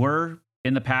were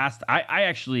in the past. I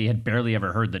actually had barely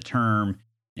ever heard the term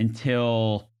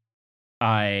until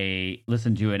I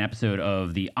listened to an episode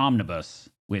of The Omnibus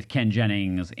with Ken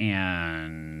Jennings,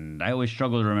 and I always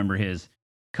struggle to remember his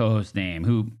co-host name,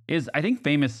 who is, I think,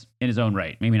 famous in his own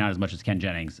right. Maybe not as much as Ken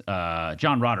Jennings.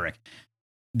 John Roderick.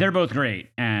 They're both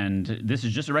great, and this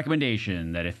is just a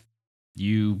recommendation that if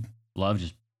you love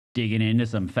just digging into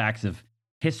some facts of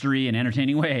history in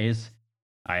entertaining ways,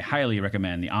 I highly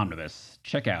recommend The Omnibus.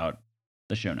 Check out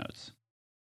the show notes.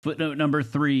 Footnote number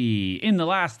 3. In the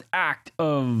last act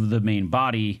of the main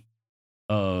body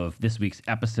of this week's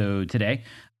episode today,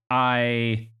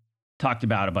 I talked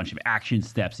about a bunch of action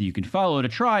steps that you can follow to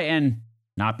try and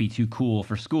not be too cool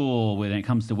for school when it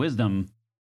comes to wisdom.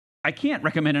 I can't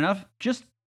recommend enough just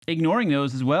ignoring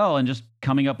those as well and just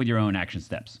coming up with your own action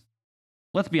steps.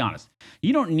 Let's be honest.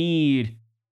 You don't need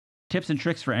tips and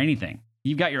tricks for anything.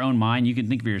 You've got your own mind. You can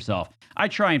think for yourself. I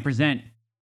try and present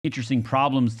interesting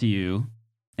problems to you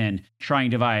and try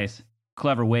and devise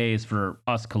clever ways for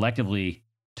us collectively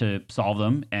to solve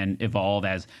them and evolve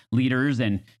as leaders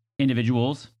and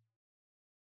individuals.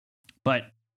 But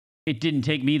it didn't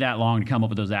take me that long to come up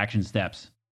with those action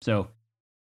steps. So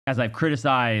as I've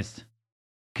criticized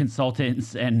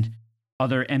consultants and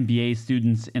other MBA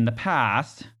students in the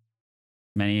past,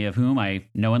 many of whom I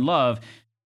know and love,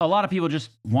 a lot of people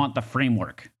just want the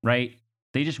framework, right?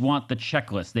 They just want the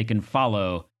checklist they can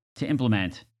follow to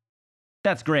implement.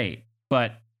 That's great.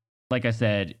 But like I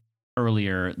said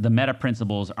earlier, the meta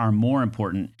principles are more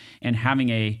important, and having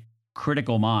a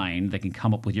critical mind that can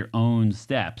come up with your own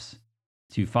steps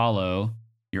to follow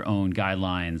your own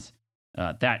guidelines,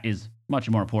 that is much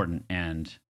more important.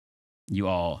 And you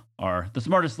all are the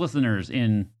smartest listeners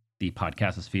in the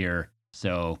podcastosphere,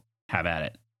 so have at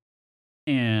it.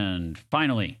 And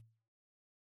finally,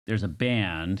 there's a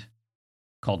band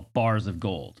called Bars of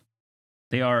Gold.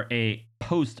 They are a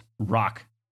post-rock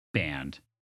band.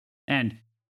 And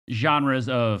genres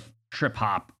of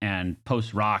trip-hop and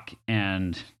post-rock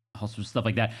and all sorts of stuff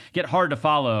like that get hard to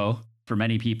follow for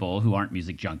many people who aren't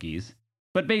music junkies.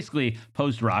 But basically,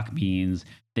 post-rock means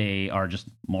they are just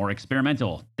more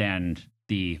experimental than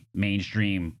the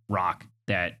mainstream rock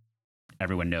that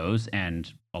everyone knows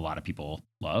and a lot of people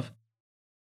love.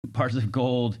 Bars of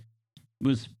Gold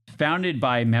was founded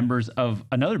by members of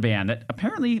another band that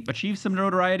apparently achieved some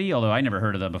notoriety, although I never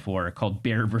heard of them before, called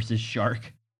Bear vs.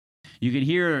 Shark. You can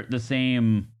hear the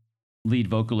same lead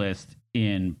vocalist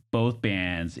in both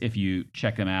bands if you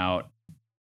check them out.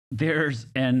 There's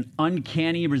an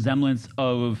uncanny resemblance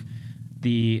of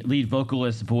the lead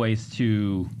vocalist's voice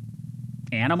to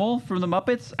Animal from the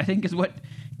Muppets, I think is what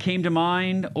came to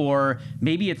mind. Or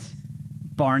maybe it's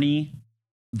Barney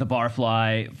the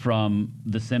Barfly from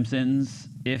The Simpsons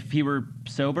if he were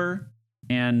sober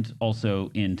and also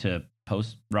into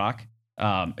post-rock.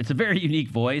 It's a very unique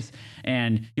voice,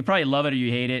 and you probably love it or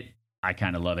you hate it. I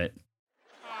kind of love it.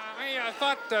 I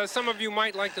thought some of you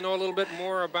might like to know a little bit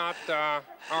more about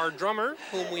our drummer,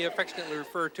 whom we affectionately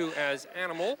refer to as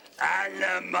Animal.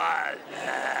 Animal!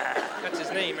 That's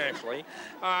his name, actually.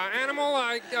 Animal,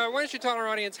 why don't you tell our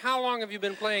audience, how long have you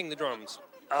been playing the drums?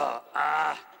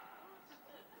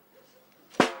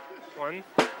 1,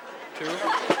 2, 3.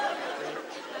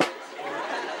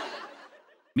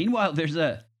 Meanwhile, there's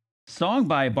a song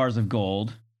by Bars of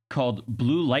Gold called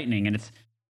Blue Lightning, and it's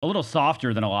a little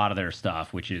softer than a lot of their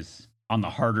stuff, which is on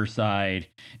the harder side.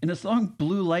 In the song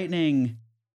Blue Lightning,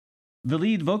 the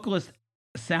lead vocalist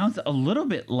sounds a little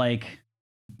bit like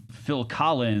Phil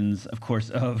Collins, of course,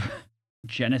 of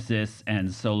Genesis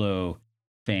and solo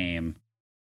fame,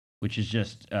 which is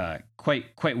just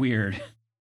quite weird.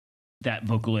 That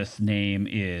vocalist's name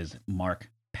is Mark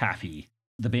Paffey.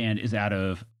 The band is out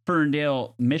of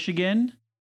Ferndale, Michigan,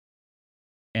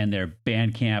 and their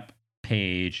Bandcamp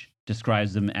page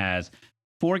describes them as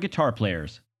 4 guitar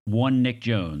players, 1 Nick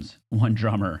Jones, 1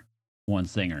 drummer, 1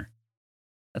 singer.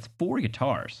 That's 4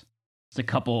 guitars. It's a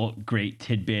couple great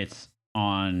tidbits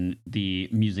on the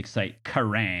music site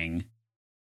Kerrang.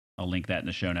 I'll link that in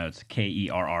the show notes.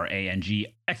 Kerrang!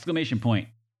 Exclamation point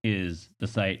is the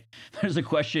site. There's a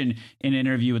question in an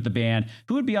interview with the band,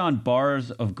 who would be on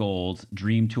Bars of Gold's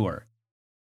Dream Tour?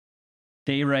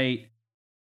 They write,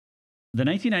 the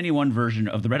 1991 version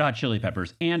of the Red Hot Chili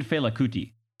Peppers and Fela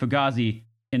Kuti, Fugazi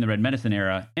in the Red Medicine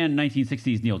era, and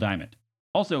 1960s Neil Diamond.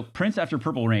 Also, Prince after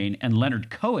Purple Rain and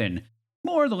Leonard Cohen,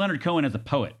 more the Leonard Cohen as a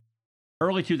poet.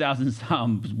 Early 2000s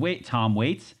Tom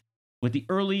Waits with the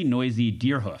early noisy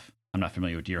Deerhoof. I'm not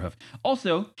familiar with Deerhoof.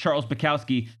 Also, Charles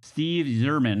Bukowski, Steve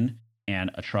Zerman,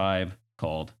 and A Tribe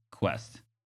Called Quest.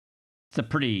 It's a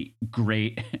pretty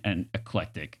great and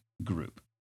eclectic group.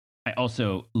 I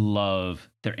also love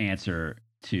their answer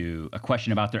to a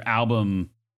question about their album,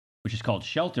 which is called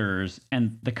Shelters.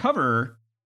 And the cover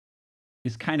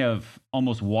is kind of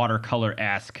almost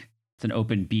watercolor-esque. It's an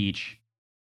open beach.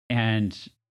 And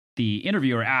the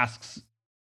interviewer asks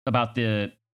about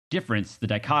the difference, the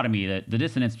dichotomy, the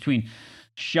dissonance between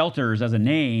Shelters as a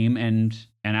name and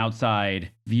an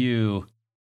outside view.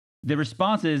 The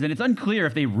responses, and it's unclear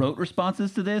if they wrote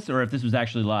responses to this or if this was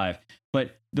actually live,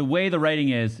 but the way the writing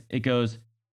is, it goes,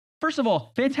 first of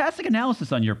all, fantastic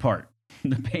analysis on your part.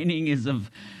 The painting is of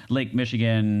Lake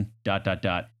Michigan, ...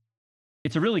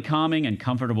 It's a really calming and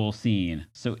comfortable scene.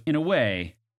 So in a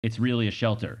way, it's really a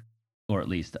shelter, or at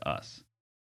least to us.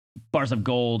 Bars of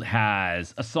Gold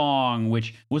has a song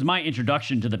which was my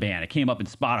introduction to the band. It came up in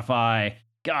Spotify.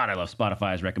 God, I love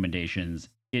Spotify's recommendations.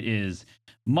 It is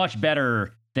much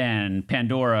better than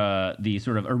Pandora, the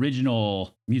sort of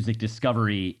original music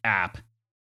discovery app.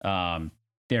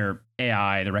 Their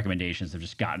AI, the recommendations have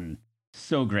just gotten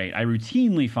so great. I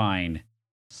routinely find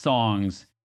songs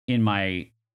in my,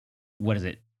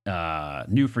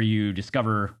 New For You,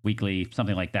 Discover Weekly,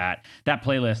 something like that. That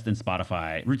playlist in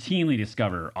Spotify, routinely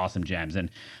discover awesome gems. And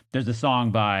there's a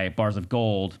song by Bars of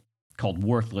Gold called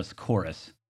Worthless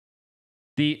Chorus.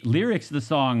 The lyrics of the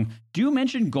song do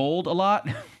mention gold a lot.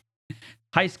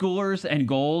 High schoolers and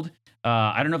gold.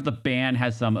 I don't know if the band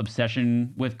has some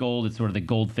obsession with gold. It's sort of the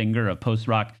gold finger of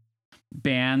post-rock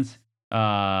bands.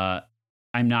 I'm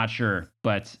not sure,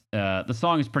 but the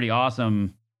song is pretty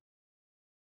awesome.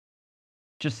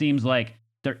 Just seems like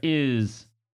there is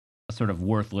a sort of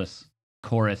worthless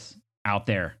chorus out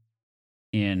there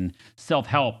in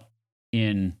self-help,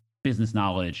 in business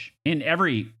knowledge, in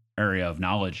every area of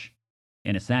knowledge,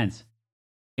 in a sense.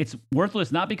 It's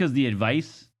worthless not because the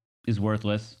advice is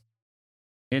worthless.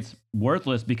 It's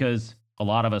worthless because a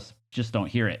lot of us just don't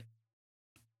hear it.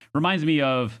 Reminds me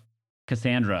of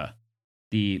Cassandra,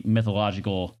 the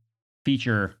mythological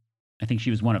feature. I think she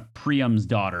was one of Priam's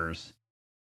daughters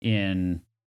in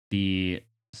the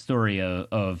story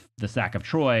of the sack of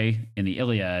Troy in the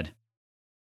Iliad.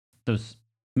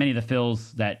 Many of the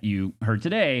fills that you heard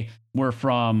today were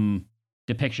from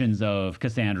depictions of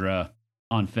Cassandra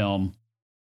on film.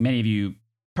 Many of you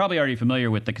probably already familiar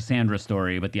with the Cassandra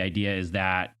story, but the idea is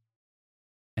that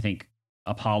I think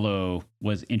Apollo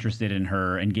was interested in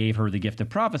her and gave her the gift of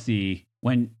prophecy.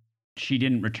 When she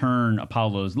didn't return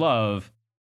Apollo's love,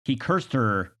 he cursed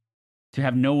her to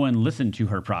have no one listen to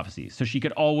her prophecy. So she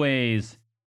could always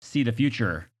see the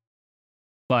future.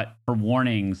 But her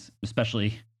warnings,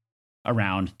 especially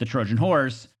around the Trojan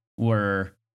horse,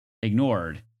 were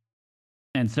ignored.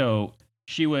 And so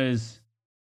she was,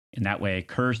 in that way,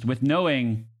 cursed with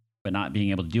knowing, but not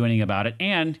being able to do anything about it,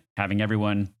 and having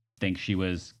everyone think she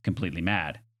was completely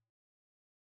mad.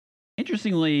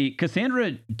 Interestingly,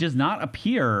 Cassandra does not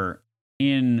appear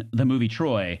in the movie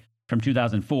Troy from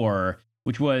 2004,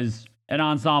 which was an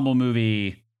ensemble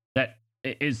movie that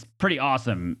is pretty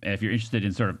awesome if you're interested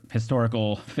in sort of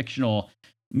historical, fictional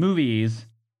movies,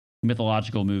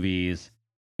 mythological movies.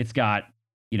 It's got,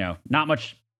 not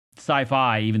much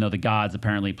sci-fi, even though the gods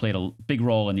apparently played a big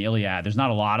role in the Iliad. There's not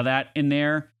a lot of that in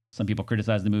there. Some people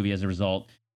criticize the movie as a result,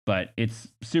 but it's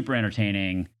super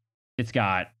entertaining. It's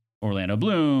got Orlando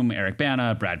Bloom, Eric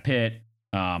Bana, Brad Pitt.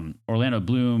 Orlando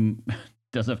Bloom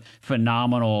does a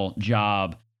phenomenal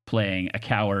job playing a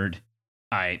coward.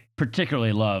 I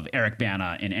particularly love Eric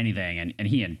Bana in anything, and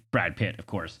he and Brad Pitt, of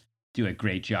course, do a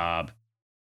great job.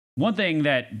 One thing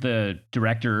that the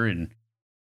director and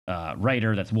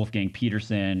writer, that's Wolfgang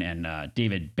Peterson, and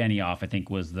David Benioff, I think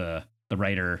was the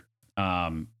writer,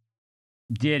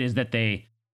 did is that they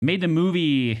made the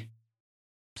movie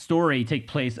story take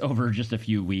place over just a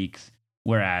few weeks,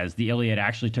 whereas the Iliad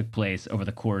actually took place over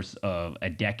the course of a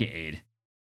decade.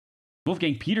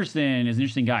 Wolfgang Peterson is an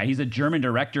interesting guy. He's a German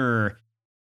director.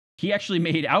 He actually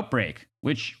made Outbreak,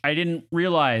 which I didn't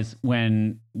realize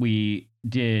when we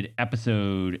did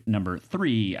episode number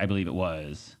 3, I believe it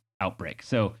was, Outbreak.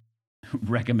 So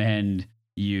recommend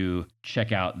you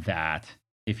check out that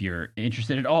if you're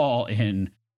interested at all in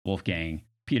Wolfgang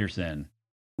Peterson.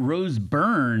 Rose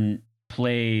Byrne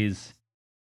plays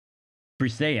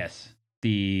Briseis,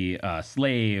 the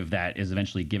slave that is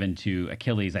eventually given to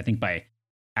Achilles, I think by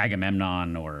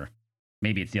Agamemnon, or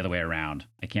maybe it's the other way around.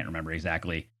 I can't remember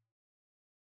exactly.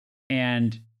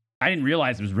 And I didn't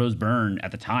realize it was Rose Byrne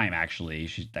at the time, actually.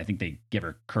 I think they give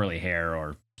her curly hair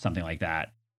or something like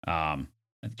that.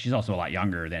 She's also a lot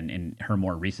younger than in her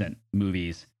more recent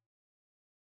movies,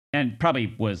 and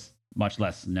probably was much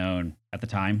less known at the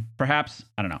time. Perhaps,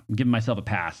 I don't know. I'm giving myself a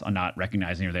pass on not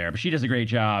recognizing her there, but she does a great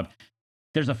job.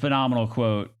 There's a phenomenal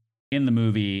quote in the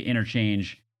movie,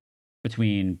 interchange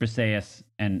between Briseis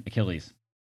and Achilles.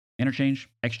 Interchange?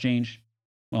 Exchange?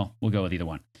 Well, we'll go with either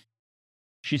one.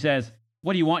 She says,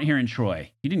 "What do you want here in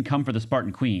Troy? You didn't come for the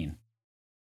Spartan queen."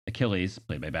 Achilles,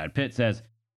 played by Brad Pitt, says,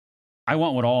 "I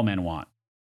want what all men want.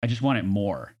 I just want it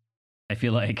more." I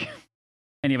feel like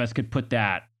any of us could put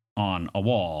that on a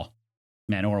wall,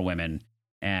 men or women,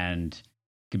 and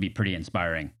could be pretty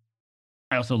inspiring.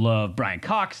 I also love Brian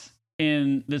Cox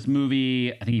in this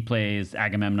movie. I think he plays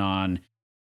Agamemnon.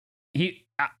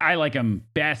 I like him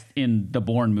best in the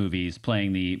Bourne movies,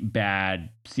 playing the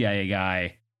bad CIA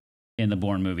guy. in the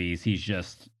Bourne movies. He's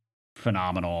just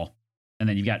phenomenal. And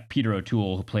then you've got Peter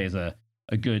O'Toole, who plays a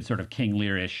good sort of King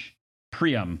Learish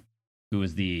Priam, who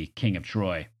was the king of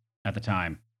Troy at the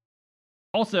time.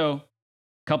 Also, a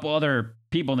couple other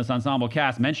people in this ensemble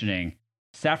cast mentioning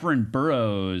Saffron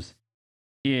Burrows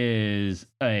is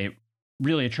a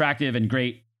really attractive and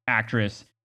great actress.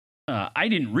 I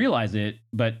didn't realize it,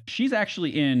 but she's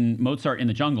actually in Mozart in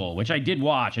the Jungle, which I did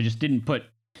watch. I just didn't put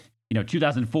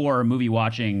 2004 movie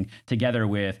watching together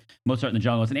with Mozart in the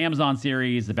Jungle. It's an Amazon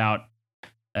series about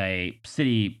a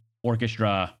city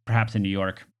orchestra, perhaps in New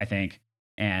York, I think.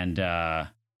 And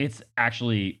it's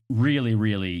actually really,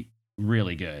 really,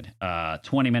 really good.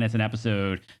 20 minutes an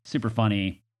episode, super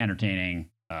funny, entertaining.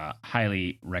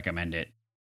 Highly recommend it.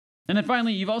 And then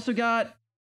finally, you've also got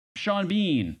Sean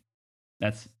Bean.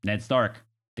 That's Ned Stark,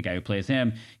 the guy who plays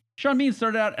him. Sean Bean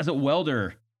started out as a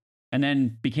welder and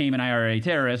then became an IRA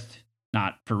terrorist,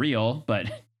 not for real, but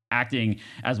acting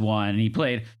as one. And he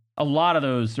played a lot of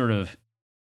those sort of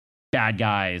bad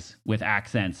guys with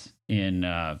accents in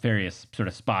various sort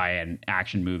of spy and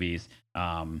action movies.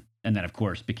 And then, of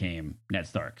course, became Ned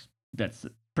Stark. That's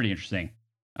pretty interesting.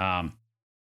 Last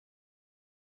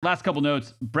couple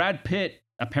notes. Brad Pitt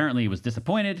apparently was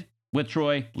disappointed with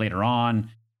Troy later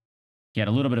on. He had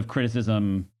a little bit of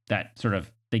criticism that sort of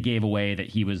they gave away that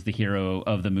he was the hero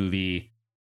of the movie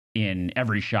in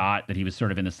every shot, that he was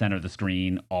sort of in the center of the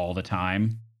screen all the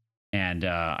time. And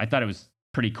I thought it was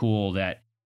pretty cool that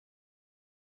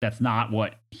that's not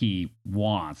what he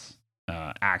wants,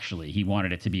 actually. He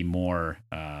wanted it to be more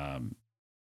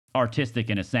artistic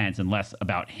in a sense and less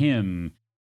about him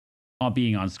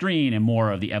being on screen and more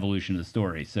of the evolution of the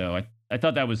story. So I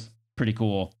thought that was pretty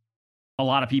cool. A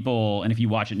lot of people, and if you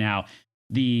watch it now,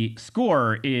 the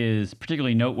score is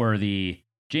particularly noteworthy.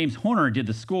 James Horner did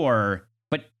the score,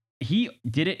 but he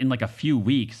did it in like a few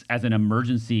weeks as an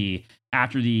emergency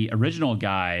after the original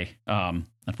guy,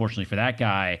 unfortunately for that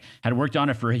guy, had worked on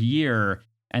it for a year.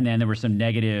 And then there were some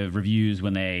negative reviews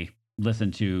when they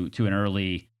listened to an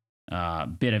early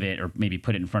bit of it, or maybe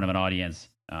put it in front of an audience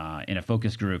in a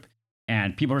focus group.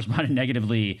 And people responded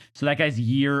negatively. So that guy's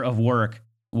year of work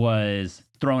was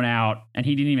thrown out, and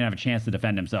he didn't even have a chance to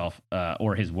defend himself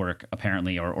or his work,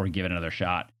 apparently, or give it another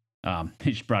shot.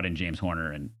 They just brought in James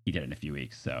Horner, and he did it in a few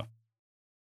weeks. So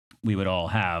we would all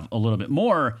have a little bit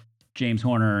more James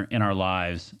Horner in our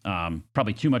lives.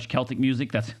 Probably too much Celtic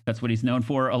music. That's what he's known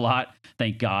for a lot.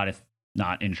 Thank God it's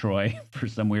not in Troy for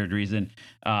some weird reason.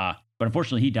 But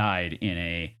unfortunately, he died in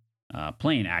a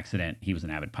plane accident. He was an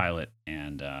avid pilot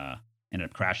and ended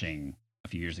up crashing a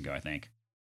few years ago, I think.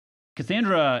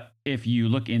 Cassandra, if you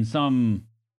look in some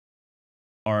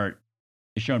art,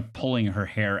 is shown pulling her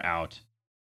hair out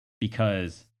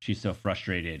because she's so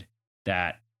frustrated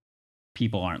that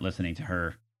people aren't listening to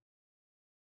her.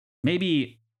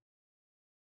 Maybe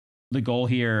the goal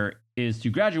here is to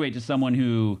graduate to someone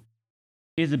who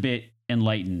is a bit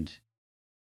enlightened,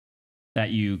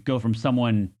 that you go from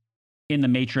someone in the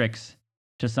Matrix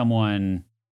to someone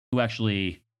who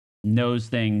actually knows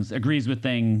things, agrees with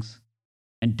things,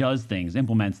 and does things,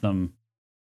 implements them.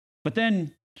 But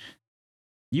then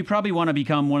you probably want to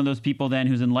become one of those people then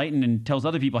who's enlightened and tells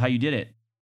other people how you did it.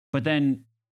 But then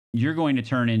you're going to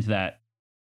turn into that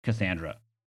Cassandra,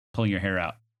 pulling your hair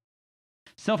out.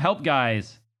 Self-help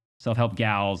guys, self-help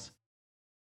gals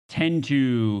tend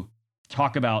to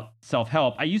talk about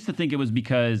self-help. I used to think it was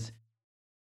because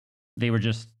they were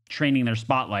just training their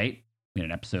spotlight. We had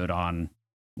an episode on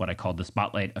what I called the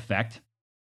spotlight effect.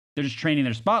 They're just training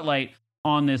their spotlight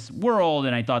on this world,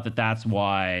 and I thought that that's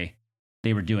why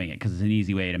they were doing it, because it's an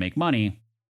easy way to make money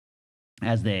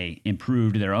as they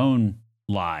improved their own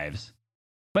lives.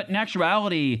 But in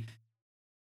actuality,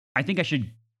 I think I should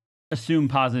assume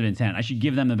positive intent. I should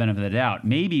give them the benefit of the doubt.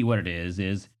 Maybe what it is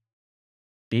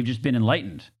they've just been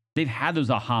enlightened. They've had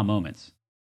those aha moments.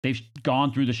 They've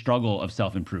gone through the struggle of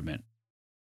self-improvement,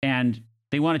 and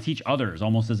they want to teach others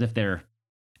almost as if they're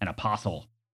an apostle,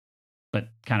 but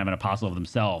kind of an apostle of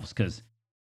themselves, because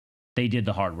they did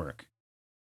the hard work.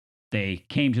 They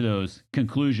came to those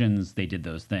conclusions. They did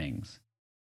those things.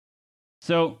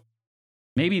 So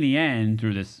maybe in the end,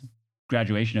 through this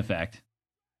graduation effect,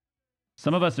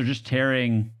 some of us are just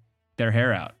tearing their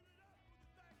hair out,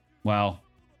 while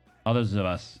others of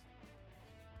us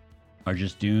are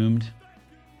just doomed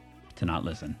to not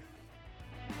listen.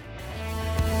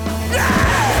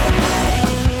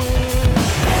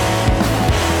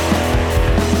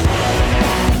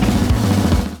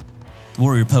 The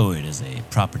Warrior Poet is a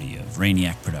property of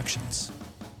Rainiac Productions.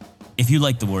 If you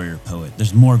like The Warrior Poet,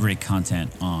 there's more great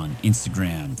content on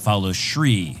Instagram. Follow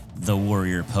Shri, The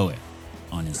Warrior Poet,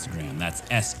 on Instagram. That's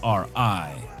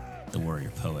SRI, The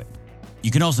Warrior Poet.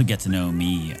 You can also get to know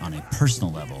me on a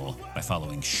personal level by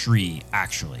following Shri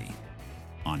Actually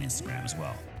on Instagram as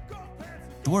well.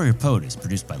 The Warrior Poet is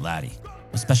produced by Laddie,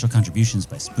 with special contributions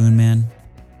by Spoonman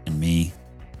and me,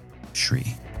 Shri.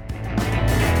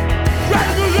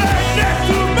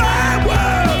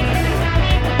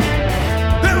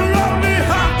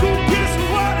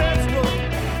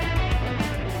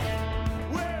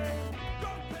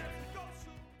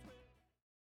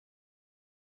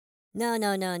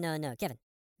 No, Kevin.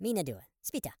 Me na dua.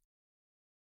 Spita.